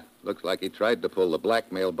 Looks like he tried to pull the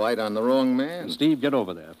blackmail bite on the wrong man. Steve, get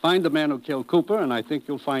over there. Find the man who killed Cooper, and I think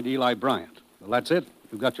you'll find Eli Bryant. Well, that's it.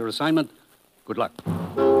 You've got your assignment. Good luck.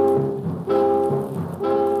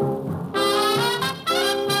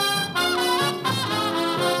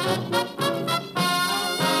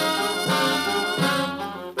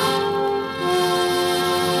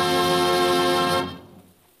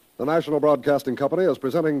 The National Broadcasting Company is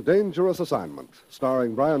presenting Dangerous Assignment,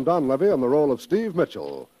 starring Brian Donlevy in the role of Steve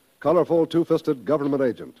Mitchell, colorful, two-fisted government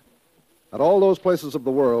agent. At all those places of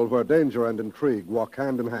the world where danger and intrigue walk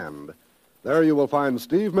hand in hand, there you will find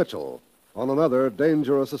Steve Mitchell on another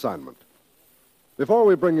dangerous assignment. Before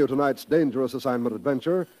we bring you tonight's Dangerous Assignment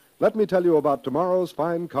adventure, let me tell you about tomorrow's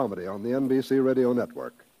fine comedy on the NBC Radio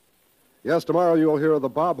Network. Yes, tomorrow you'll hear The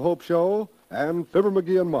Bob Hope Show and Fibber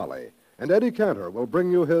McGee and Molly, and Eddie Cantor will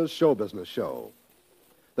bring you his show business show.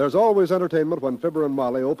 There's always entertainment when Fibber and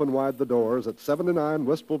Molly open wide the doors at 79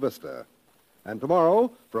 Wistful Vista. And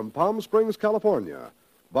tomorrow, from Palm Springs, California,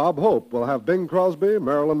 Bob Hope will have Bing Crosby,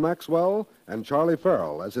 Marilyn Maxwell, and Charlie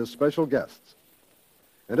Farrell as his special guests.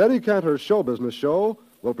 And Eddie Cantor's show business show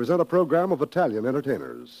will present a program of Italian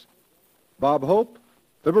entertainers. Bob Hope,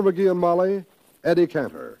 Fibber McGee and Molly, Eddie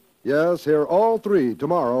Cantor. Yes, hear all three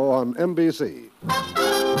tomorrow on NBC.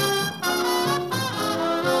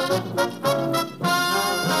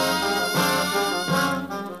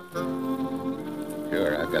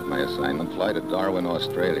 Got my assignment. Fly to Darwin,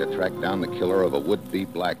 Australia, track down the killer of a would-be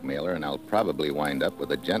blackmailer, and I'll probably wind up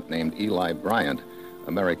with a gent named Eli Bryant,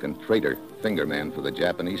 American traitor, fingerman for the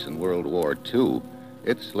Japanese in World War II.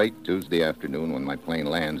 It's late Tuesday afternoon when my plane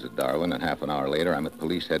lands at Darwin, and half an hour later I'm at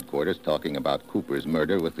police headquarters talking about Cooper's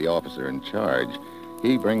murder with the officer in charge.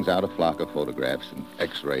 He brings out a flock of photographs and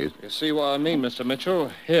x-rays. You see what I mean, Mr. Mitchell?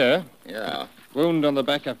 Here. Yeah. Wound on the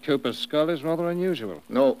back of Cooper's skull is rather unusual.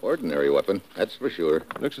 No ordinary weapon, that's for sure.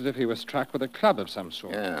 Looks as if he was struck with a club of some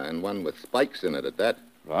sort. Yeah, and one with spikes in it at that.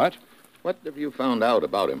 Right. What have you found out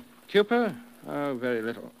about him? Cooper? Oh, very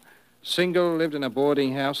little. Single, lived in a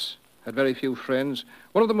boarding house, had very few friends.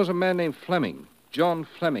 One of them was a man named Fleming. John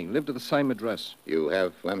Fleming, lived at the same address. You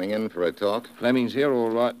have Fleming in for a talk? Fleming's here, all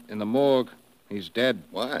right, in the morgue. He's dead.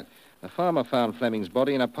 What? The farmer found Fleming's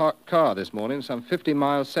body in a parked car this morning, some 50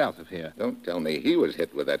 miles south of here. Don't tell me he was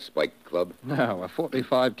hit with that spiked club. No, a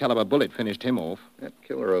 .45 caliber bullet finished him off. That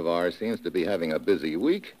killer of ours seems to be having a busy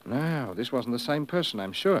week. No, this wasn't the same person,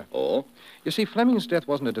 I'm sure. Oh? You see, Fleming's death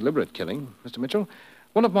wasn't a deliberate killing, Mr. Mitchell.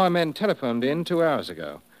 One of my men telephoned in 2 hours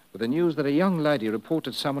ago with the news that a young lady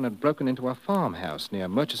reported someone had broken into a farmhouse near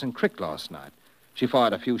Murchison Creek last night. She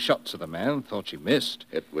fired a few shots at the man, thought she missed.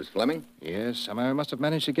 It was Fleming? Yes, somehow he must have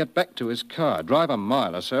managed to get back to his car, drive a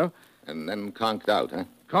mile or so. And then conked out, huh?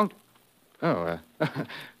 Conked? Oh,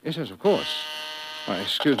 yes, of course.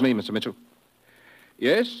 Excuse me, Mr. Mitchell.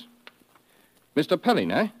 Yes? Mr.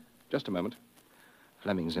 Pelling, eh? Just a moment.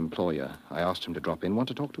 Fleming's employer. I asked him to drop in. Want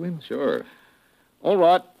to talk to him? Sure. All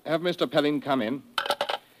right. Have Mr. Pelling come in.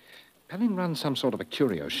 Pelling runs some sort of a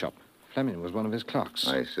curio shop. Fleming was one of his clerks.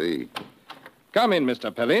 I see. Come in,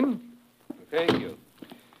 Mr. Pelling. Thank you.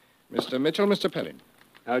 Mr. Mitchell, Mr. Pelling.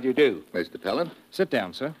 How do you do? Mr. Pelling? Sit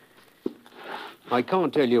down, sir. I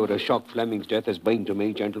can't tell you what a shock Fleming's death has been to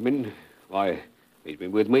me, gentlemen. Why, he's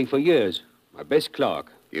been with me for years. My best clerk.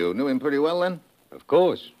 You knew him pretty well, then? Of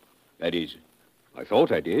course. That is, I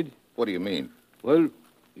thought I did. What do you mean? Well,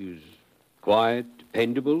 he was quiet,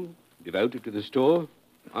 dependable, devoted to the store.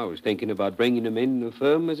 I was thinking about bringing him in the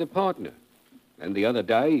firm as a partner. And the other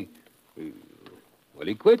day, well,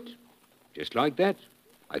 he quit. Just like that.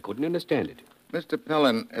 I couldn't understand it. Mr.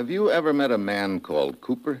 Pelling, have you ever met a man called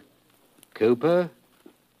Cooper? Cooper?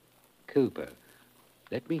 Cooper.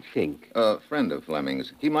 Let me think. A friend of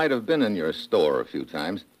Fleming's. He might have been in your store a few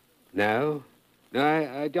times. No. No,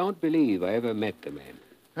 I don't believe I ever met the man.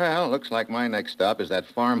 Well, looks like my next stop is that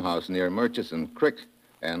farmhouse near Murchison Creek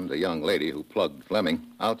and the young lady who plugged Fleming.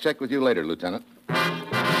 I'll check with you later, Lieutenant.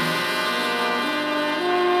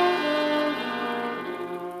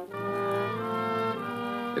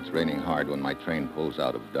 It's raining hard when my train pulls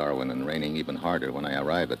out of Darwin and raining even harder when I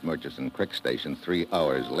arrive at Murchison Creek Station 3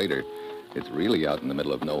 hours later. It's really out in the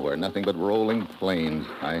middle of nowhere, nothing but rolling plains.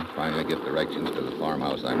 I finally get directions to the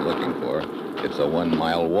farmhouse I'm looking for. It's a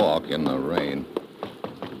 1-mile walk in the rain.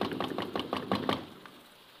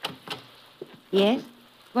 Yes?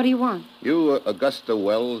 What do you want? You, Augusta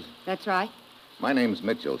Wells? That's right. My name's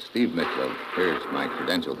Mitchell, Steve Mitchell. Here's my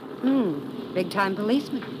credentials. Big-time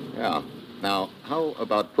policeman. Yeah. Now, how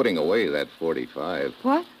about putting away that .45?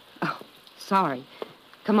 What? Oh, sorry.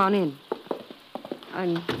 Come on in.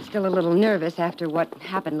 I'm still a little nervous after what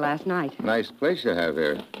happened last night. Nice place you have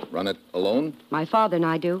here. Run it alone? My father and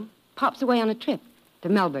I do. Pop's away on a trip to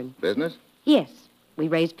Melbourne. Business? Yes. We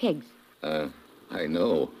raise pigs. I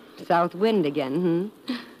know. South wind again,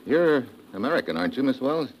 You're American, aren't you, Miss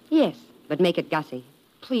Wells? Yes, but make it Gussie.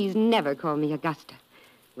 Please never call me Augusta.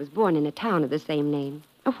 Was born in a town of the same name.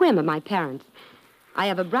 A whim of my parents. I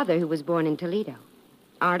have a brother who was born in Toledo.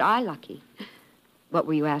 Aren't I lucky? What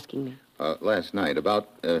were you asking me? Last night, about,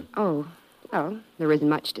 Oh, well, there isn't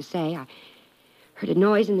much to say. I heard a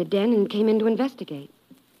noise in the den and came in to investigate.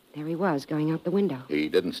 There he was, going out the window. He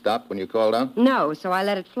didn't stop when you called out? No, so I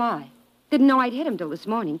let it fly. Didn't know I'd hit him till this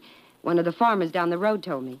morning. One of the farmers down the road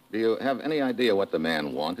told me. Do you have any idea what the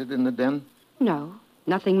man wanted in the den? No,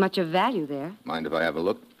 nothing much of value there. Mind if I have a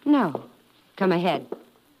look? No. Come ahead.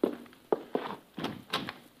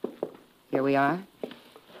 Here we are.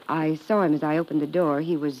 I saw him as I opened the door.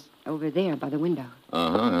 He was over there by the window.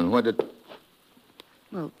 Uh-huh, and what did...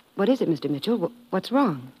 Well, what is it, Mr. Mitchell? What's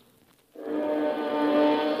wrong?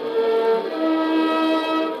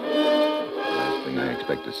 Last thing I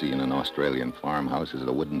expect to see in an Australian farmhouse is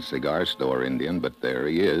a wooden cigar store Indian, but there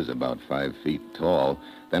he is, about 5 feet tall.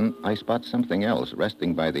 Then I spot something else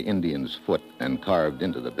resting by the Indian's foot, and carved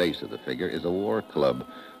into the base of the figure is a war club,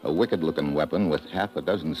 a wicked-looking weapon with half a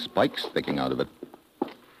dozen spikes sticking out of it.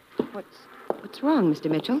 What's wrong, Mr.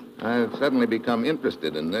 Mitchell? I've suddenly become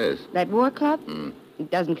interested in this. That war club? It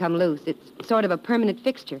doesn't come loose. It's sort of a permanent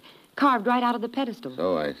fixture, carved right out of the pedestal.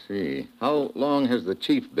 So I see. How long has the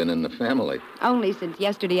chief been in the family? Only since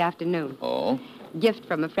yesterday afternoon. Oh? Gift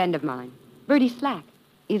from a friend of mine, Bertie Slack.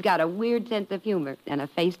 He's got a weird sense of humor and a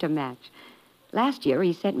face to match. Last year,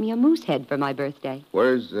 he sent me a moose head for my birthday.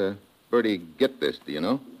 Where's Bertie get this, do you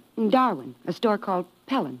know? In Darwin, a store called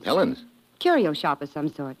Pellin's. Pellin's? Curio shop of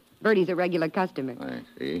some sort. Bertie's a regular customer. I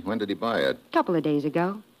see. When did he buy it? A couple of days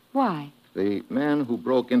ago. Why? The man who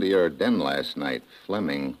broke into your den last night,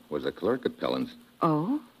 Fleming, was a clerk at Pellin's.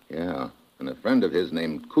 Oh? Yeah. And a friend of his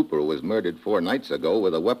named Cooper was murdered 4 nights ago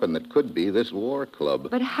with a weapon that could be this war club.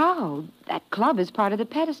 But how? That club is part of the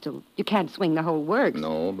pedestal. You can't swing the whole works.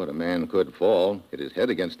 No, but a man could fall, hit his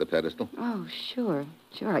head against the pedestal. Oh, sure.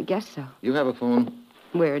 Sure, I guess so. You have a phone?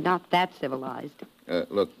 We're not that civilized.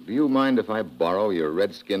 Look, do you mind if I borrow your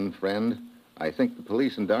redskin friend? I think the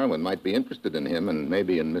police in Darwin might be interested in him and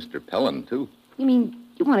maybe in Mr. Pellin, too. You mean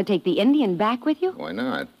you want to take the Indian back with you? Why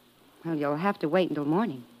not? Well, you'll have to wait until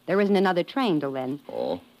morning. There isn't another train till then.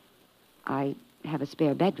 Oh? I have a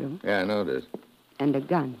spare bedroom. Yeah, I noticed. And a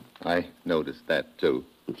gun. I noticed that, too.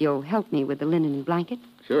 If you'll help me with the linen and blanket.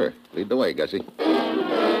 Sure. Lead the way, Gussie.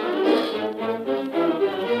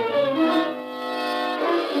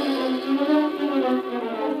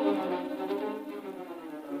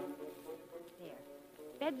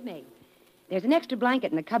 Bed's made. There's an extra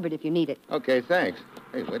blanket in the cupboard if you need it. Okay, thanks.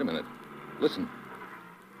 Hey, wait a minute. Listen.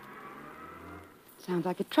 Sounds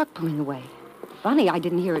like a truck pulling away. Funny, I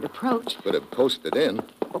didn't hear it approach. Could have coasted in.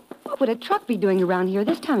 What would a truck be doing around here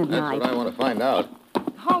this time of night? That's what I want to find out.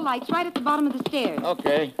 Hall light's right at the bottom of the stairs.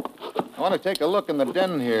 Okay. I want to take a look in the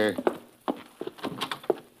den here.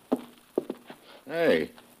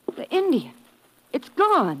 Hey. The Indian. It's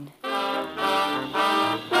gone.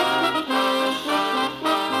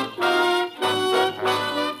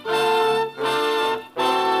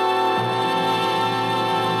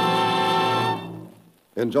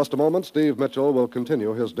 In just a moment, Steve Mitchell will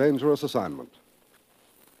continue his dangerous assignment.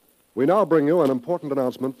 We now bring you an important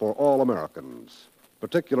announcement for all Americans,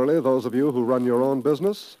 particularly those of you who run your own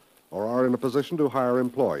business or are in a position to hire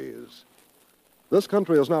employees. This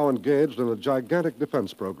country is now engaged in a gigantic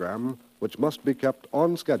defense program which must be kept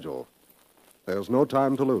on schedule. There's no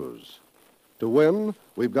time to lose. To win,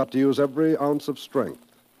 we've got to use every ounce of strength,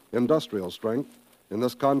 industrial strength, in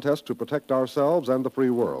this contest to protect ourselves and the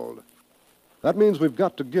free world. That means we've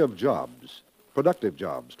got to give jobs, productive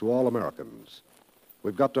jobs, to all Americans.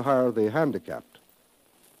 We've got to hire the handicapped.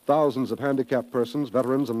 Thousands of handicapped persons,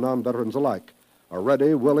 veterans and non-veterans alike, are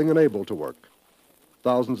ready, willing, and able to work.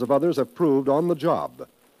 Thousands of others have proved on the job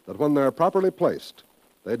that when they're properly placed,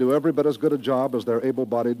 they do every bit as good a job as their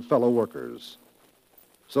able-bodied fellow workers.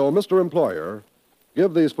 So, Mr. Employer,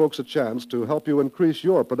 give these folks a chance to help you increase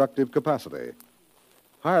your productive capacity.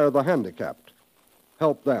 Hire the handicapped.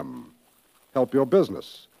 Help them. Help your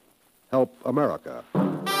business. Help America.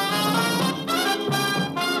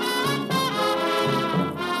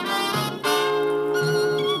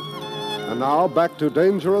 And now, back to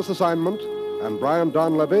Dangerous Assignment and Brian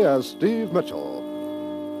Donlevy as Steve Mitchell.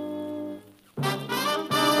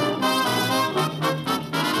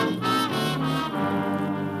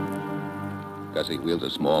 Gussie wheels a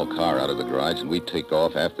small car out of the garage, and we take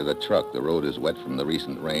off after the truck. The road is wet from the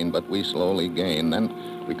recent rain, but we slowly gain.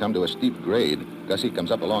 Then we come to a steep grade. Gussie comes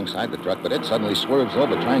up alongside the truck, but it suddenly swerves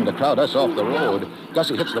over, trying to crowd us off the road.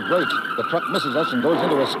 Gussie hits the brakes. The truck misses us and goes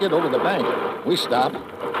into a skid over the bank. We stop,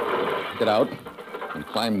 get out, and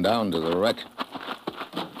climb down to the wreck.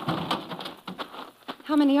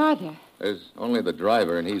 How many are there? There's only the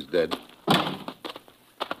driver, and he's dead.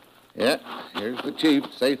 Yeah, here's the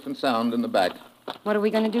chief, safe and sound in the back. What are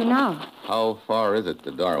we going to do now? How far is it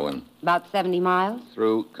to Darwin? About 70 miles.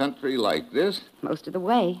 Through country like this? Most of the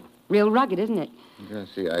way. Real rugged, isn't it?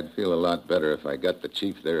 Gussie, I'd feel a lot better if I got the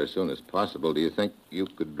chief there as soon as possible. Do you think you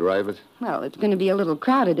could drive it? Well, it's going to be a little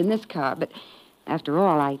crowded in this car, but after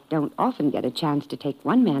all, I don't often get a chance to take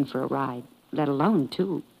one man for a ride, let alone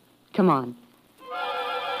two. Come on.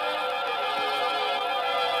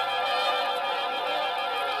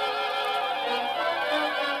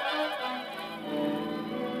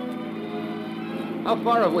 How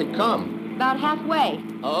far have we come? About halfway.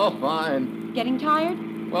 Oh, fine. Getting tired?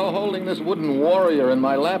 Well, holding this wooden warrior in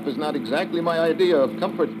my lap is not exactly my idea of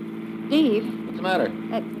comfort. Steve? What's the matter?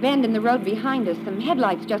 That bend in the road behind us, some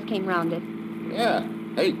headlights just came round it. Yeah.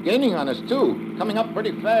 Hey, gaining on us, too. Coming up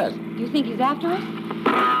pretty fast. Do you think he's after us?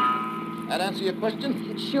 That answer your question?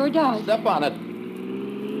 It sure does. Step on it.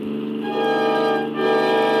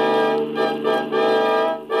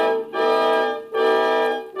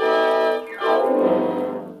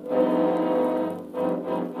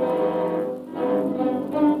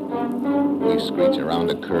 Screech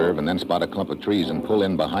around a curve and then spot a clump of trees and pull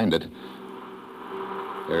in behind it.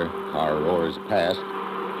 Their car roars past.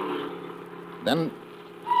 Then...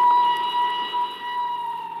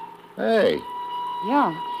 Hey.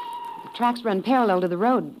 Yeah. The tracks run parallel to the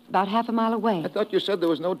road, about half a mile away. I thought you said there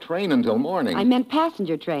was no train until morning. I meant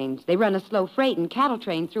passenger trains. They run a slow freight and cattle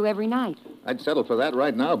train through every night. I'd settle for that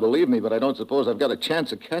right now, believe me, but I don't suppose I've got a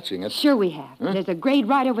chance of catching it. Sure we have. Huh? There's a grade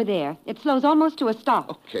right over there. It slows almost to a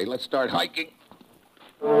stop. Okay, let's start hiking.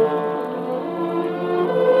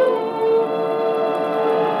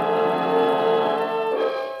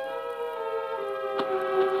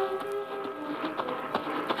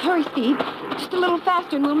 Hurry, Steve. Just a little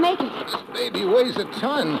faster and we'll make it. This baby weighs a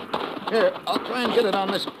ton. Here, I'll try and get it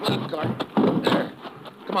on this flat car. There.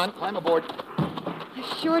 Come on, climb aboard.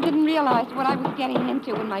 I sure didn't realize what I was getting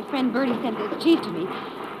into when my friend Bertie sent this chief to me.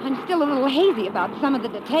 I'm still a little hazy about some of the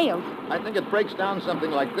details. I think it breaks down something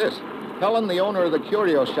like this. Pellin, the owner of the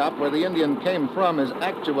curio shop where the Indian came from, is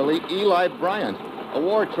actually Eli Bryant, a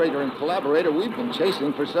war trader and collaborator we've been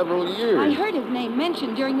chasing for several years. I heard his name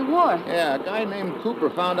mentioned during the war. Yeah, a guy named Cooper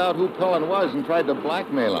found out who Pellin was and tried to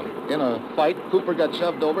blackmail him. In a fight, Cooper got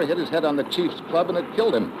shoved over, hit his head on the chief's club, and it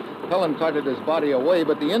killed him. Pellin carted his body away,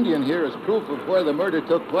 but the Indian here is proof of where the murder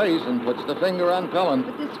took place and puts the finger on Pellin.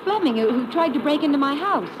 But this Fleming who tried to break into my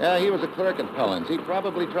house. Yeah, he was a clerk at Pellin's. He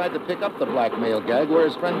probably tried to pick up the blackmail gag where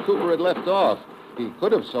his friend Cooper had left off. He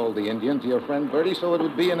could have sold the Indian to your friend Bertie so it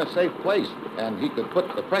would be in a safe place, and he could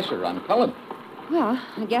put the pressure on Pellin. Well,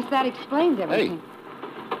 I guess that explains everything.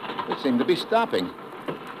 Hey, they seem to be stopping.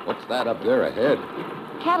 What's that up there ahead?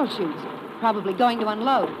 Cattle chutes. Probably going to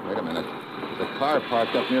unload. Wait a minute. There's a car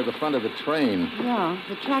parked up near the front of the train. Yeah,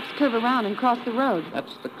 the tracks curve around and cross the road.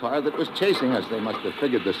 That's the car that was chasing us. They must have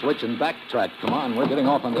figured the switch and backtracked. Come on, we're getting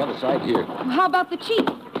off on the other side here. Well, how about the chief?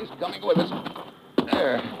 He's coming with us.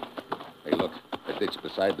 There. Hey, look. The ditch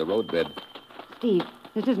beside the roadbed. Steve,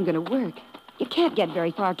 this isn't going to work. You can't get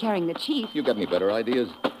very far carrying the chief. You got any better ideas?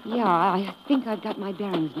 Yeah, I think I've got my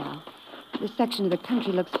bearings now. This section of the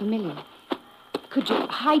country looks familiar. Could you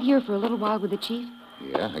hide here for a little while with the chief?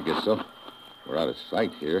 Yeah, I guess so. We're out of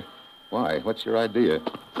sight here. Why? What's your idea?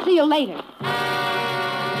 See you later.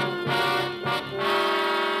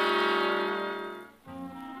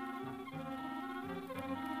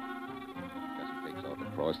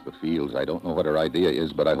 Across the fields. I don't know what her idea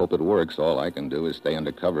is, but I hope it works. All I can do is stay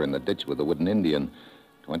under cover in the ditch with the wooden Indian.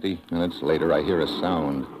 20 minutes later, I hear a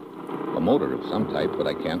sound. A motor of some type, but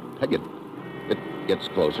I can't peg it. It gets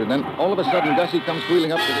closer. Then, all of a sudden, Gussie comes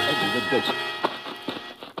wheeling up to the edge of the ditch.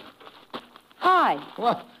 Hi.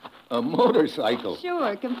 What? A motorcycle?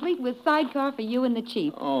 Sure, complete with sidecar for you and the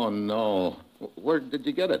chief. Oh, no. Where did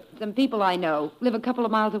you get it? Some people I know live a couple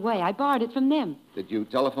of miles away. I borrowed it from them. Did you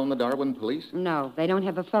telephone the Darwin police? No, they don't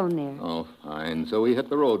have a phone there. Oh, fine. So we hit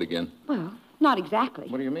the road again. Well, not exactly.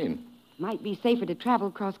 What do you mean? Might be safer to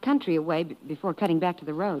travel cross country away before cutting back to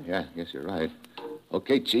the road. Yeah, I guess you're right.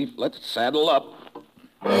 Okay, Chief, let's saddle up.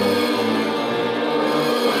 I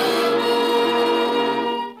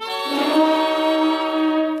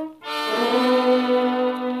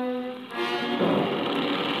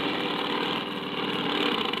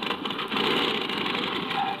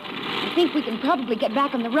think we can probably get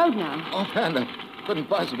back on the road now. Offhand, I couldn't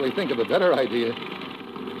possibly think of a better idea.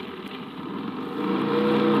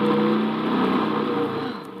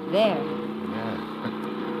 There. Yeah.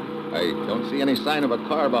 I don't see any sign of a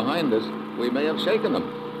car behind us. We may have shaken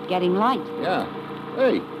them. Getting light. Yeah.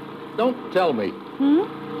 Hey, don't tell me.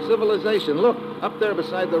 Civilization. Look, up there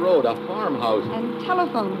beside the road, a farmhouse. And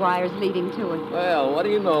telephone wires leading to it. Well, what do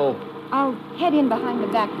you know? I'll head in behind the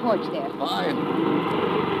back porch there. Fine.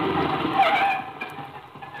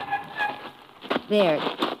 There.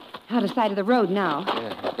 Out of sight of the road now.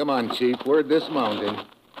 Yeah. Come on, Chief. We're dismounting.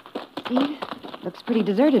 Steve, looks pretty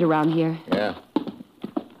deserted around here. Yeah.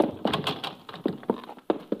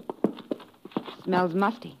 Smells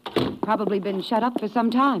musty. Probably been shut up for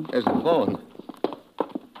some time. There's a phone.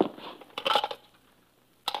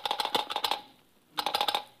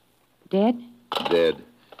 Dead? Dead.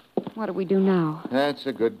 What do we do now? That's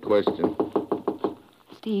a good question.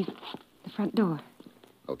 Steve, the front door.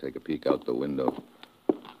 I'll take a peek out the window.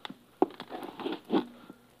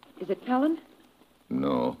 Is it Pellin?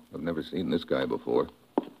 No, I've never seen this guy before.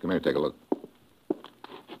 Come here, take a look.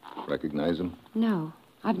 Recognize him? No,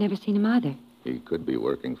 I've never seen him either. He could be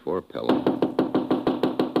working for Pellin.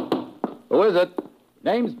 Who is it?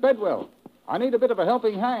 Name's Bedwell. I need a bit of a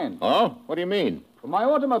helping hand. Oh? What do you mean? My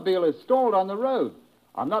automobile is stalled on the road.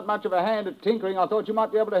 I'm not much of a hand at tinkering. I thought you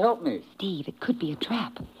might be able to help me. Steve, it could be a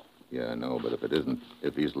trap. Yeah, I know, but if it isn't,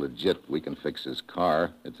 if he's legit, we can fix his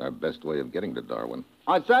car. It's our best way of getting to Darwin.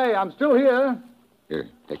 I say, I'm still here. Here,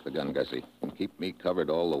 take the gun, Gussie, and keep me covered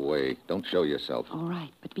all the way. Don't show yourself. All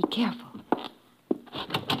right, but be careful.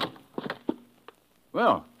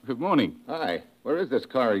 Well, good morning. Hi. Where is this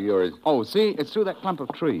car of yours? Oh, see, it's through that clump of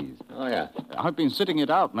trees. Oh, yeah. I've been sitting it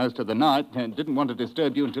out most of the night and didn't want to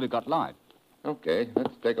disturb you until it got light. Okay,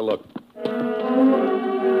 let's take a look. I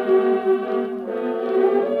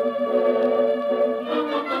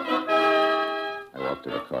walk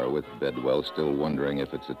to the car with Bedwell, still wondering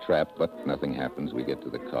if it's a trap, but nothing happens. We get to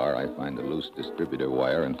the car, I find a loose distributor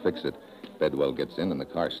wire and fix it. Bedwell gets in, and the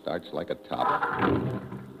car starts like a top.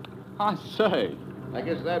 I say. I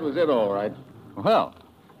guess that was it, all right. Well,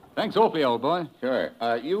 Thanks awfully, old boy. Sure.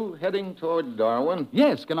 You heading toward Darwin?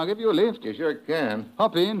 Yes, can I give you a lift? You sure can.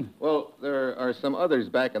 Hop in. Well, there are some others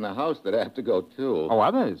back in the house that have to go, too. Oh,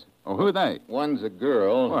 others? Oh, who are they? One's a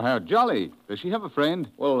girl. Oh, how jolly. Does she have a friend?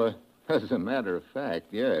 Well, as a matter of fact,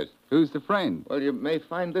 yes. Who's the friend? Well, you may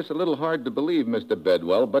find this a little hard to believe, Mr.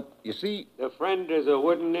 Bedwell, but you see... The friend is a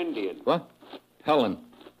wooden Indian. What? Helen.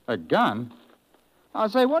 A gun? I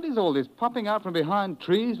say, what is all this popping out from behind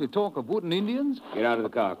trees with talk of wooden Indians? Get out of the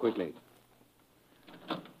car, quickly.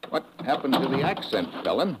 What happened to the accent,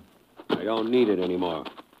 Helen? I don't need it anymore.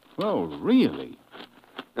 Well, really?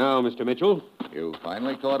 Now, Mr. Mitchell. You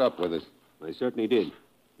finally caught up with us. I certainly did.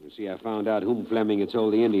 You see, I found out whom Fleming had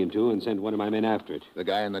sold the Indian to and sent one of my men after it. The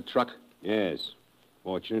guy in the truck? Yes.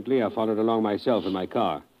 Fortunately, I followed along myself in my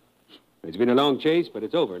car. It's been a long chase, but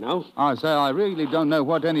it's over now. I say, I really don't know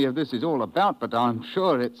what any of this is all about, but I'm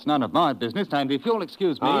sure it's none of my business. And if you'll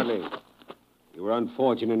excuse me... Hardly. You were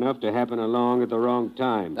unfortunate enough to happen along at the wrong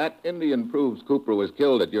time. That Indian proves Cooper was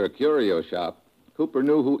killed at your curio shop. Cooper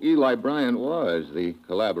knew who Eli Bryant was, the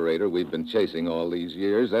collaborator we've been chasing all these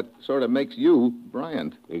years. That sort of makes you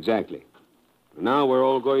Bryant. Exactly. Now we're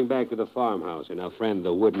all going back to the farmhouse and our friend,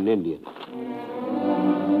 the wooden Indian.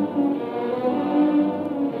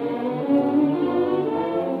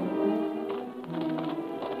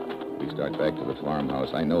 Start back to the farmhouse.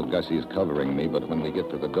 I know Gussie's covering me, but when we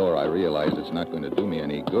get to the door, I realize it's not going to do me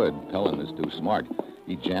any good. Pellin is too smart.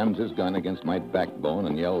 He jams his gun against my backbone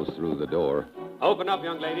and yells through the door. Open up,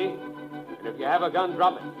 young lady. And if you have a gun,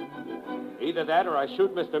 drop it. Either that or I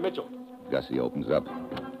shoot Mr. Mitchell. Gussie opens up,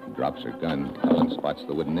 drops her gun. Pellin spots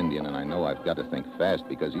the wooden Indian, and I know I've got to think fast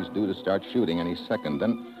because he's due to start shooting any second.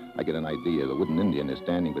 Then I get an idea. The wooden Indian is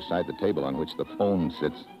standing beside the table on which the phone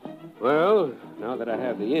sits. Well, now that I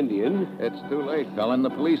have the Indian... It's too late, Pellin. The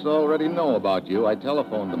police already know about you. I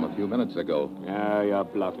telephoned them a few minutes ago. Ah, you're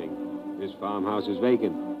bluffing. This farmhouse is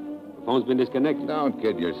vacant. The phone's been disconnected. Don't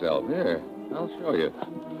kid yourself. Here, I'll show you.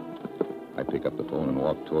 I pick up the phone and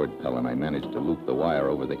walk toward Pellin. I manage to loop the wire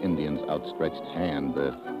over the Indian's outstretched hand,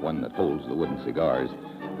 the one that holds the wooden cigars.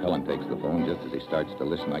 Pellin takes the phone just as he starts to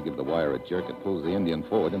listen. I give the wire a jerk. It pulls the Indian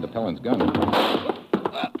forward into Pellin's gun.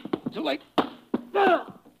 Too late.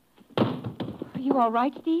 Are you all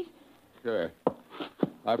right, Steve? Sure.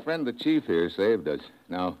 Our friend the chief here saved us.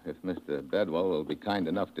 Now, if Mr. Bedwell will be kind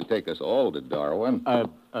enough to take us all to Darwin...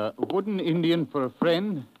 A wooden Indian for a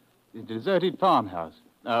friend? A deserted farmhouse?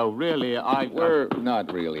 Oh, really, We're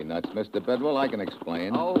not really nuts, Mr. Bedwell. I can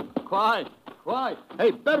explain. Oh, quiet.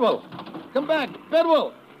 Hey, Bedwell! Come back!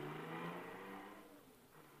 Bedwell!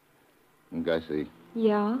 Gussie.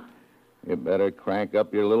 Yeah? You better crank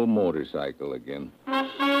up your little motorcycle again.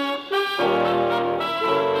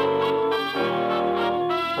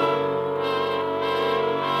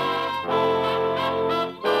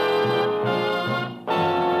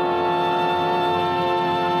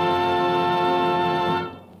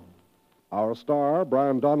 Our star,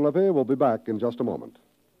 Brian Donlevy, will be back in just a moment.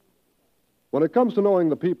 When it comes to knowing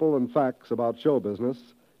the people and facts about show business,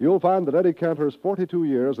 you'll find that Eddie Cantor's 42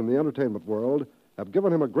 years in the entertainment world have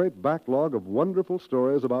given him a great backlog of wonderful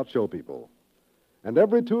stories about show people. And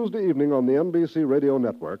every Tuesday evening on the NBC Radio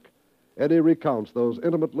Network, Eddie recounts those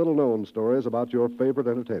intimate little-known stories about your favorite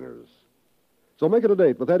entertainers. So make it a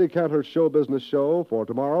date with Eddie Cantor's show business show for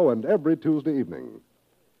tomorrow and every Tuesday evening.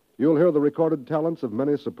 You'll hear the recorded talents of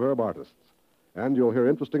many superb artists, and you'll hear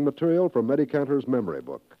interesting material from Eddie Cantor's memory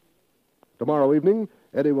book. Tomorrow evening,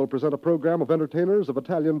 Eddie will present a program of entertainers of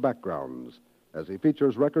Italian backgrounds as he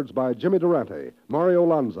features records by Jimmy Durante, Mario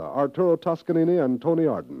Lanza, Arturo Toscanini, and Tony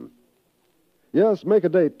Arden. Yes, make a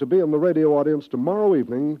date to be in the radio audience tomorrow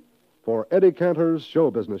evening for Eddie Cantor's Show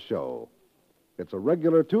Business Show. It's a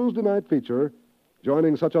regular Tuesday night feature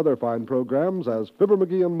joining such other fine programs as Fibber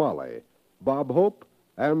McGee and Molly, Bob Hope,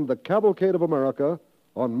 and The Cavalcade of America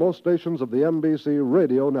on most stations of the NBC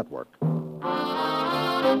Radio Network.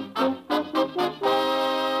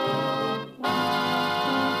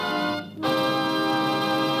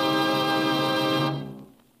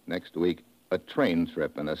 Next week, a train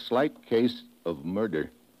trip and a slight case of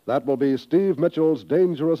murder. That will be Steve Mitchell's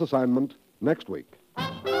dangerous assignment next week.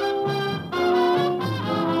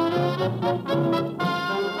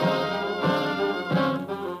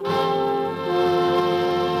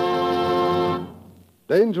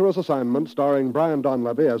 Dangerous Assignment, starring Brian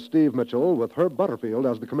Donlevy as Steve Mitchell with Herb Butterfield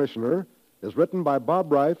as the commissioner, is written by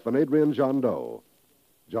Bob Reif and Adrian John Doe.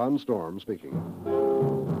 John Storm speaking.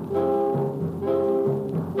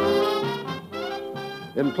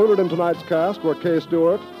 Included in tonight's cast were Kay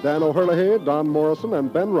Stewart, Dan O'Herlihy, Don Morrison,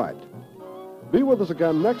 and Ben Wright. Be with us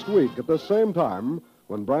again next week at this same time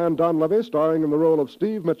when Brian Donlevy, starring in the role of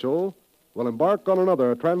Steve Mitchell, will embark on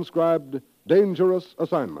another transcribed dangerous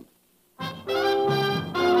assignment.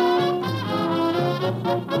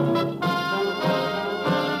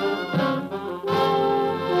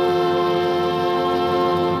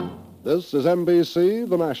 This is NBC,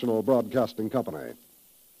 the national broadcasting company.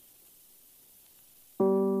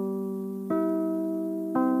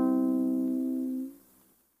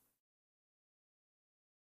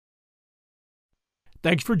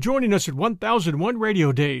 Thanks for joining us at 1001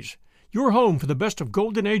 Radio Days, your home for the best of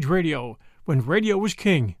Golden Age radio, when radio was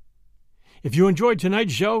king. If you enjoyed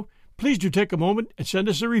tonight's show, please do take a moment and send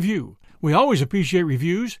us a review. We always appreciate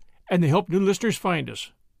reviews, and they help new listeners find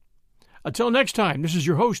us. Until next time, this is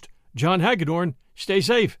your host, John Hagedorn. Stay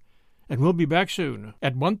safe, and we'll be back soon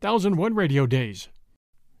at 1001 Radio Days.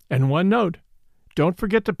 And one note, don't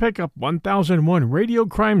forget to pick up 1001 Radio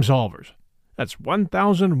Crime Solvers. That's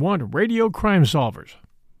 1001 Radio Crime Solvers.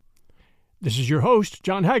 This is your host,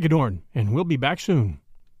 John Hagedorn, and we'll be back soon.